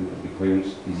decoherence.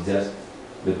 Decoherence is just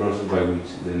the process by which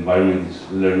the environment is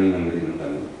learning and getting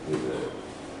entangled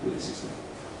with the system.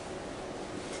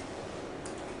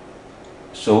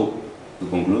 So, to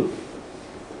conclude,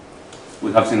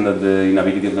 we have seen that the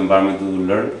inability of the environment to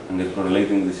learn and get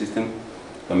correlating with the system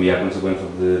can be a consequence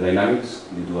of the dynamics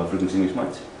due to a frequency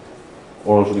mismatch,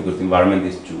 or also because the environment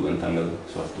is too entangled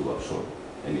so as to absorb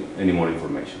any more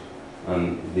information.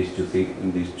 And these two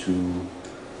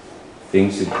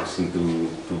things seem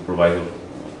to provide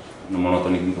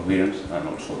monotonic incoherence and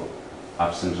also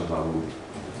absence of a good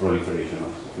proliferation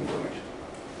of information.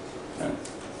 And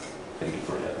thank you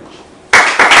for your attention.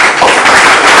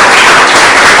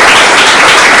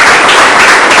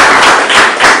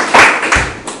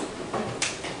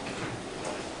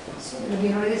 We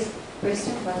heard this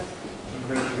question, but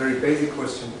Very basic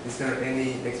question. Is there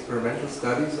any experimental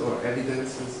studies or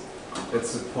evidences that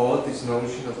support this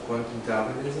notion of quantum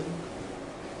Darwinism?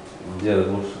 Yeah,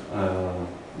 there was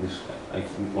I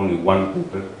think only one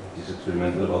paper is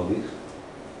experimental about this,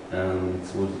 and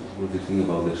what do you think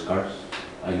about the scars?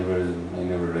 I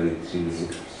never read it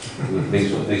seriously. they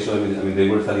saw I mean, they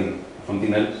were studying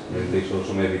something else. They saw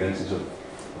some evidences of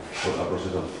a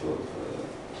process of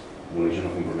accumulation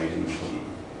of information,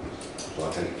 so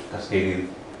a cascaded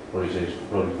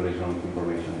proliferation of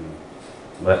information.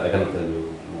 But I cannot tell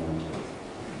you.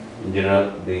 In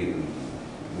general,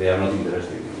 they are not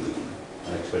interested in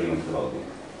an experiment about it.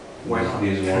 Why not?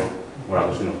 This is more a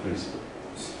question of principle.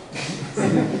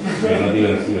 Not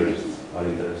even theorists are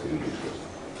interested in this question.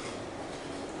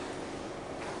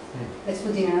 let's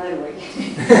put it another way.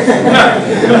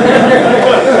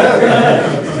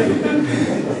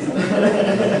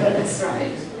 That's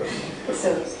right. So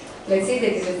let's say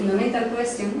that is a fundamental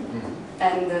question,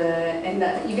 and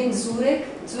even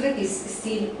Zurek is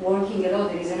still working a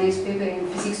lot. There is a nice paper in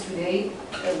Physics Today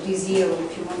this year or a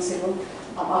few months ago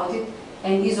about it,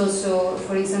 and he's also,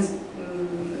 for instance,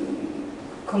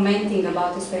 commenting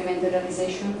about experimental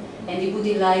realization, and he put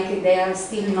it like they are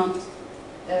still not,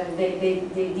 they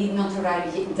did not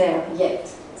arrive there yet,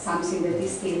 something that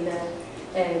is still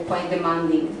quite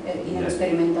demanding in an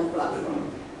experimental platform.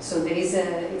 So there is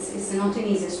it's not an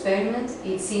easy experiment.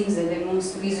 It seems that the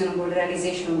most reasonable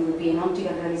realization would be an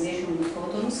optical realization with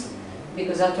photons,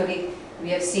 because actually we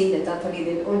have seen that actually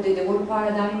the whole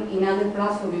paradigm in other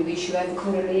platforms in which you have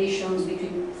correlations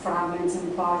between fragments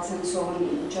and parts and so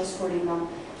on, just falling down.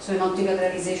 So an optical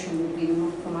realization would be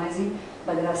more promising,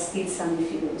 but there are still some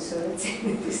difficulties. So let's say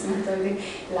it's not only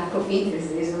lack of interest,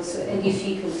 there is also a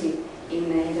difficulty in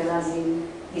realizing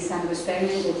this kind of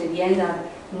experiment that at the end are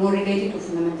more related to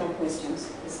fundamental questions.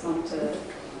 It's not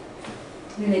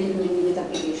related to immediate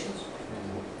applications.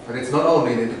 But it's not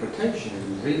only an interpretation,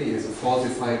 it really is a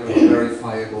falsifiable,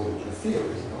 verifiable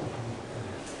theory, no?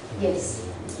 Yes,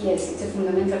 it's a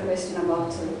fundamental question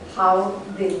about how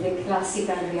the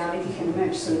classical reality can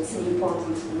emerge. So it's an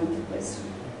important fundamental question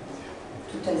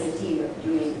to test the theory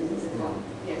during the problem.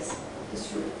 Yes, it's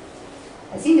true.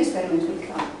 I think the experiment will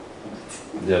come.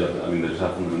 Yeah, I mean, there's a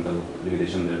fundamental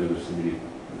limitation there because you need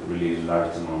really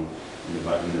large amount in the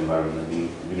environment. I mean,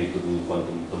 you need to do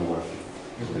quantum tomography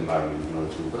of the environment in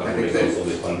order to calculate all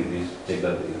the quantities, check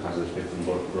that it has the spectrum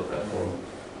broadcast form.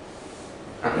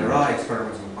 And there are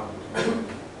experiments in quantum tomography.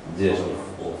 Yes,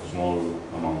 of small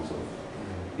amounts of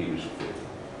degrees of freedom.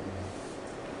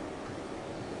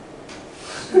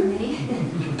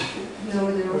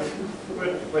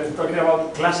 When talking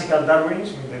about classical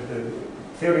Darwinism, the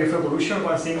theory of evolution,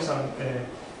 one thinks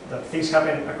that things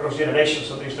happen across generations.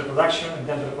 So there's reproduction, and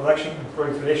then reproduction, and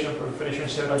proliferation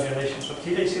several generations. So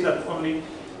here I see that only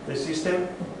the system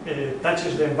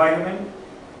touches the environment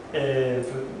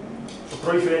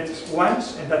proliferates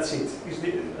once and that's it.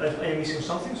 Am I missing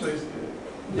something? So is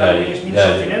Yeah,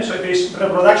 something else? So there is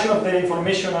reproduction of the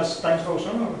information as time goes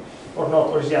on, or not,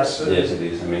 or is just... Yes, it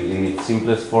is. I mean, in its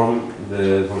simplest form, for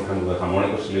example, the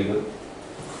harmonic oscillator,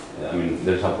 I mean,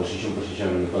 there's a position,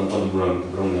 quantum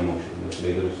Brownian motion. The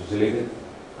oscillator is oscillated,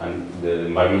 and the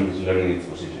environment is learning its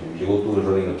position. If you go to the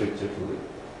Schrodinger picture, to the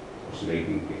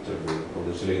oscillating picture of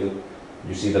the oscillator,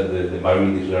 you see that the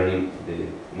environment is learning the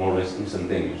more or less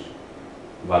instantaneous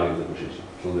value of the position.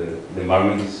 So the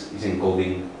environment is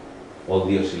encoding all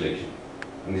the oscillation.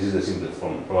 And this is the simplest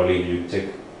form. Probably if you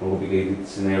check more complicated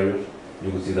scenarios,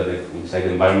 you could see that inside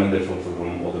the environment there's also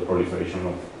some other proliferation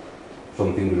of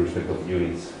something with respect of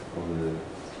units of the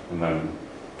environment.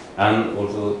 And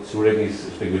also Zurek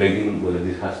is speculating whether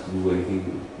this has to do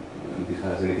anything, this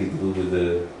has anything to do with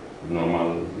the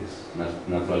normal, this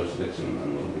natural selection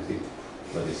and all these things.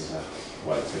 But this is a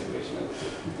wild speculation, I would say.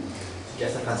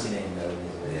 Just a fancy name, though.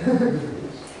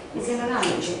 It's an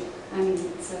analogy. I mean,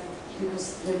 it's because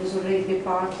there was already the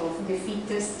part of the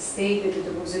fittest state, that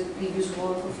there was a previous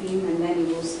work of him, and then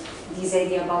it was this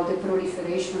idea about the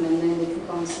proliferation, and then the two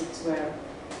concepts were.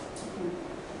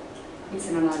 It's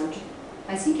an analogy.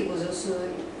 I think it was also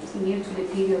near to the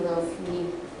period of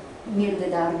near the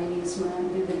Darwinism,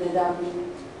 the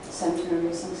Darwin centenary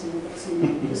or something like that. So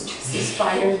it was just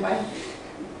inspired by.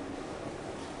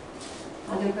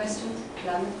 Other questions?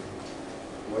 Galve?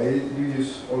 Why do you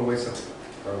use always an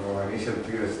initial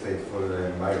pure state for the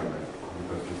environment?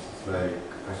 Because it's like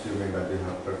assuming that you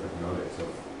have perfect knowledge of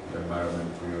the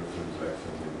environment for your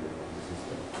interaction with the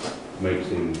system. Makes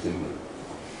things simpler.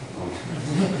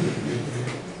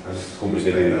 And It's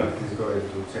complicated. it's going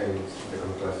to change the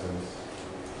conclusions.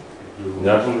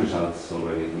 There are some results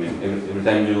already. I mean, every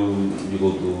time you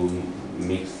go to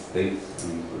mixed states,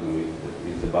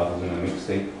 if the bath is in a mixed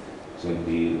state, it's going to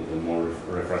be more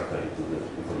refractory to the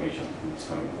information which is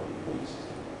coming from the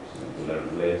system. It's going to learn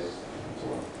less, and so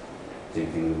on. Same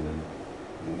thing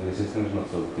with the system is not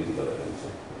so critical, I would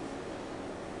say.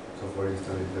 So for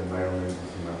instance, if the environment is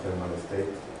in a thermal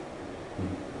state,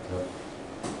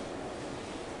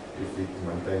 if it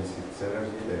maintains its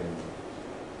energy, then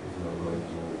it's not going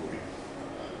to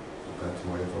catch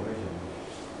more information.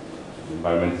 The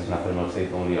environment is in a thermal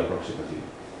state only approximately.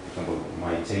 For example,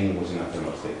 my chain was in a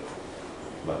thermal state,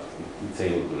 but it's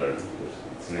able to learn because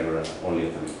it's never only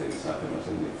a thermal state, it's a thermal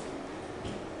state.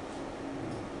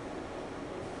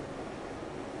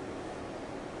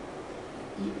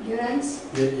 Your eyes?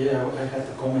 Yeah, I had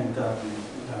a comment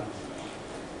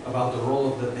about the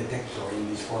role of the detector in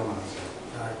these formats.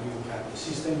 You have the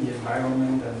system, the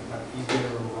environment, but is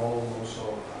there a role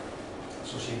also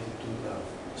associated to the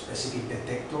specific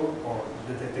detector, or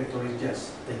the detector is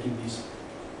just taking these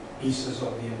pieces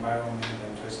of the environment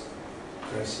and just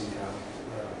tracing out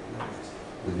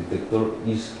The detector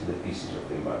is the pieces of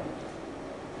the environment.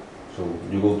 So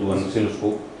you go to an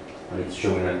oscilloscope and it's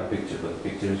showing a picture, but the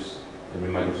pictures every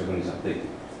microsecond is updated.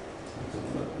 So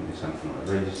this comes from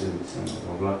a register, this comes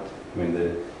from blah blah. I mean,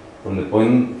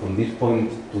 from this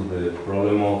point to the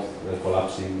problem of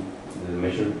collapsing the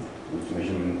measure, which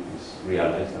measurement is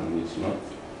realized and which is not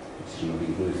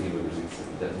included here because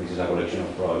this is a collection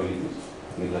of probabilities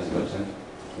in the classical sense,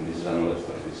 and this is another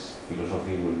story. This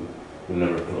philosophy will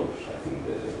never close, I think,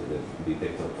 the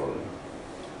detector problem.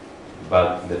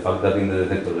 But the fact that in the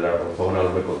detector there are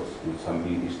orthogonal records which can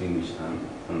be distinguished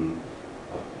and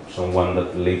someone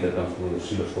that later comes to the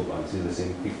oscilloscope and sees the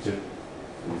same picture,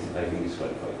 I think is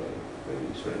clarified by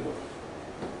this framework.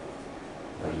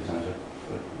 Does this answer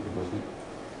the question?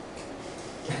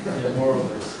 Yeah, more or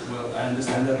less. Well, I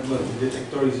understand that the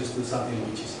detector is still something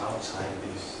which is outside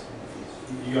this.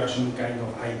 You are some kind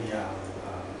of idea of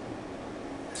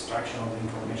extraction of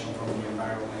information from the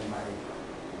environment by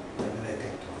the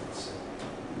detector.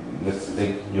 Let's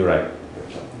take URI, for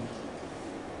example.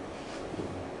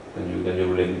 Can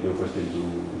you relate your question to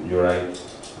URI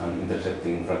and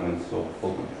intercepting fragments of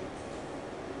photons?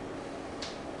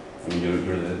 I mean,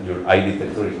 your eye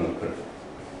detector is not perfect.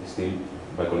 Still,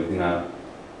 by collecting a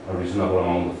reasonable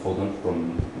amount of photons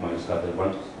from my scattered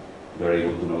ones, you are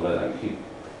able to know that I'm here.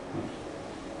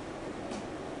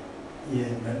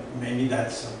 Yeah, but maybe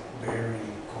that's a very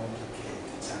complicated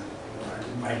example.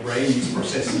 My brain is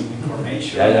processing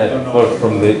information. Yeah, I don't of know. course,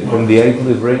 from the eye to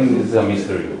the brain is a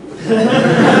mystery. You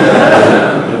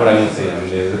know what I mean? Say, I mean,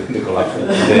 the collapse.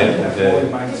 Boy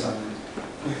finds some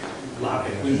lab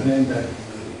equipment that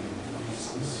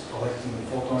is collecting the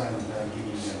photon and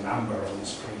giving a number on the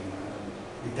screen,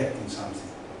 detecting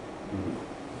something.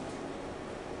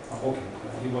 Okay,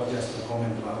 it was just a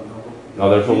comment about No,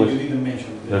 there's always you didn't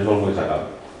mention. a gap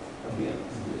at the end.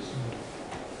 Yes.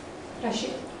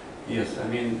 Rashid? Yes, I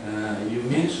mean, you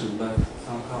mentioned, but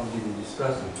somehow didn't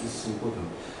discuss it. This is important.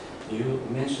 You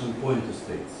mentioned pointer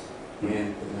states.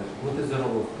 And what is the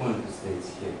role of pointer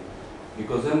states here?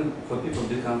 Because then, for people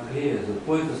to become clear, the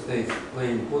pointer states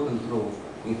play an important role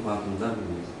in quantum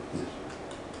Darwinism.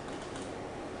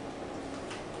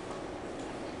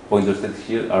 Pointer states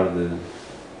here are the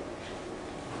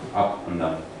up and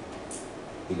down,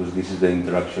 because this is the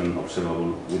interaction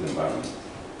observable with the environment.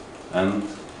 And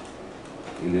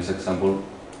in this example,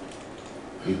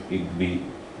 it would be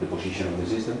the position of the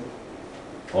system,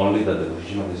 only that the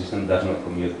position of the system does not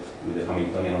commute with the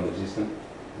Hamiltonian of the system,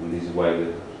 and this is why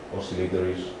the oscillator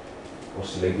is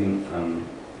oscillating and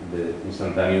the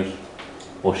instantaneous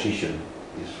position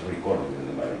is recorded in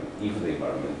the environment, if the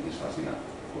environment is fast enough,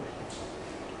 of course.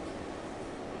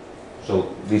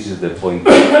 So this is the point.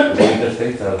 The pointer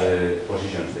states are the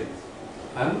position states.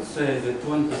 I would say the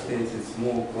pointer states is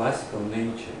more classical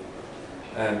nature.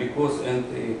 Because, and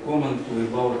a comment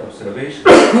about observation,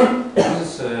 this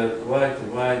is a quite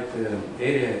wide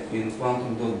area in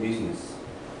quantum dot business.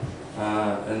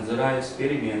 And there are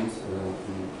experiments,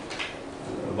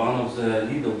 one of the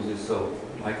lead of this, so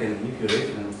I can give you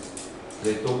reference,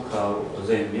 they talk how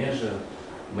they measure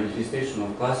manifestation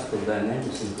of classical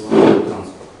dynamics in quantum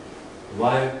transport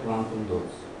via quantum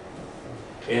dots.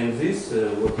 And this,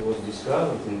 what was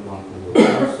discovered in quantum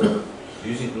dots, also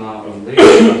using now in data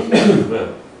as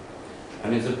well. I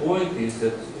mean, the point is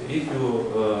that if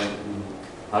you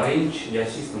arrange your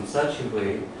system such a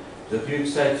way that you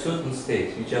excite certain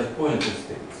states, which are pointer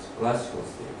states, classical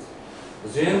states,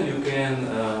 then you can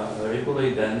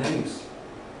regulate dynamics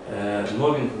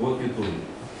knowing what you're doing.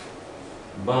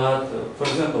 But, for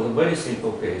example, a very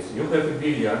simple case, you have a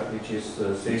billiard which is,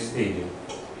 say, steady,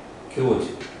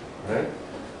 chaotic, right?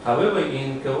 However,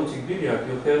 in chaotic billiard,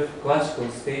 you have classical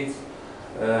states,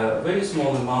 very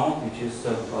small amount, which is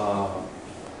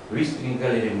restricting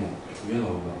gallery mode, you know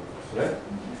about this, right?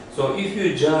 So if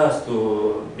you adjust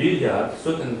to billiard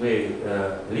certain way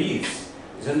leads,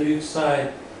 then you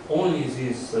excite only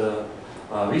these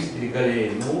restricting gallery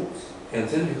modes, and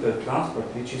then you have transport,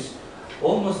 which is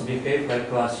almost behave like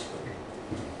classical.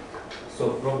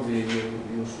 So probably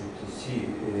you should see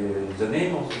the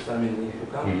name of this. I mean, if you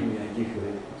come to me, I give you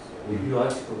a review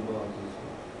article about this.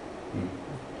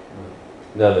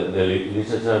 The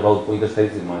literature about pointer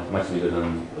states is much bigger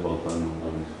than about quantum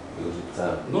Darwinism, because it's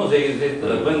no,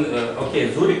 when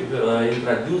okay, Zurich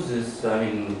introduced this. I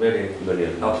mean, very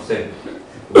how to say,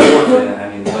 I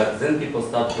mean, but then people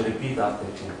start to repeat after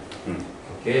him.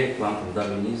 Okay, quantum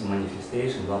Darwinism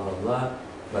manifestation, blah blah blah.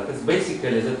 But it's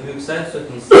basically that you excite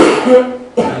certain states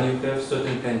and you have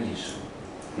certain condition,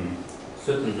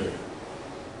 certain rate.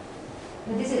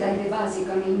 But this is like the basic.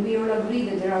 I mean, we all agree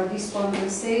that there are these pointer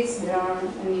states. There are,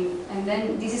 I mean, and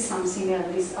then this is something else.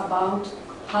 This about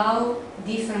how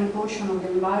different portion of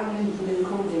the environment will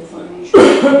encode the information.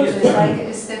 So it's like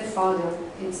a step further.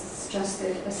 It's just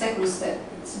a second step.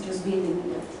 It's just building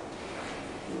that.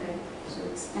 Okay. So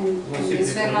it's and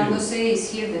as Fernando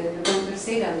says here, the pointer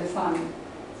state are defined.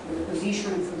 For the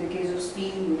position and for the case of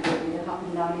spin, you go with the up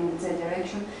and down in z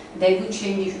direction. They would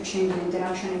change if you change the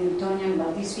interaction in Newtonian,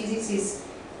 but this physics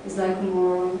is like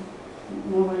more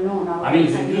well known. I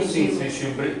mean, the new things which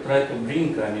you try to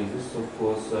bring, I mean, this of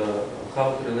course,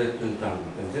 how to relate to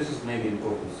entanglement. And this is maybe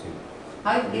important thing.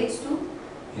 How it gets to?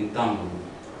 Entanglement.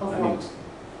 Of I what? mean,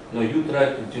 no, you try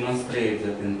to demonstrate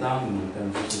that entanglement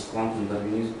and this is quantum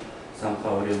Darwinism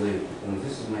somehow related. And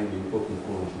this is maybe important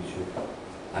point which you,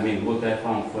 I mean, what I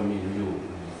found for me new.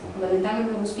 But the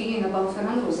entanglement was speaking about,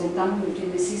 Fernando, was entanglement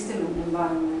between the system and the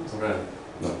environment. Right.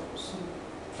 no. So,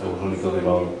 I was only talking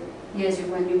about yes,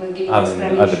 when you were giving at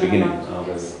explanation the beginning. about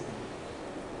it, yes.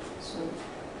 So,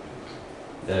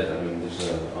 Yeah, I mean, there's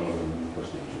another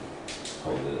question.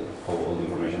 How all the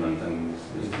information and time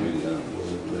is really and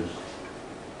there's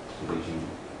situation.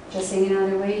 just saying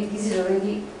another way, this is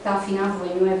already tough enough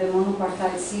when you have a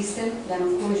monopartite system, then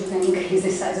of course you can increase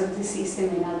the size of the system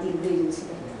and add ingredients.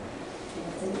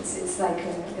 It's like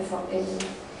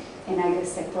an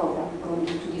IFISC program going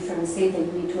into different states that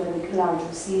you need to have a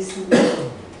larger system.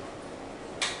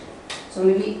 So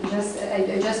maybe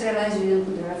I just realized we didn't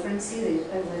put the references.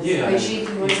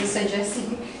 It was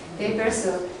suggesting paper.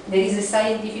 So there is a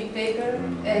scientific paper,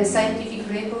 a scientific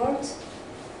report.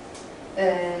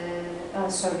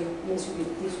 Sorry, yes, you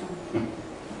did this one.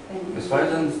 As far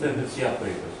as I understand, it's your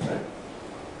papers, right?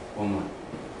 Or not?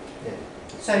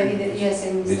 Sorry, yes,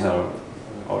 I missed These that. are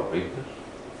our papers.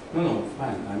 No,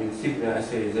 fine. I mean, simply I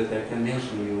say that I can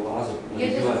mention you other.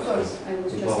 Yes, of course. I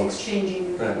was just about-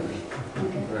 exchanging. Right.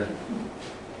 Okay. Right.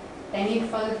 Any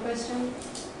further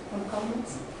questions or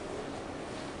comments?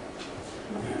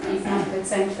 If not, let's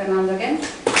thank Fernando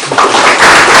again.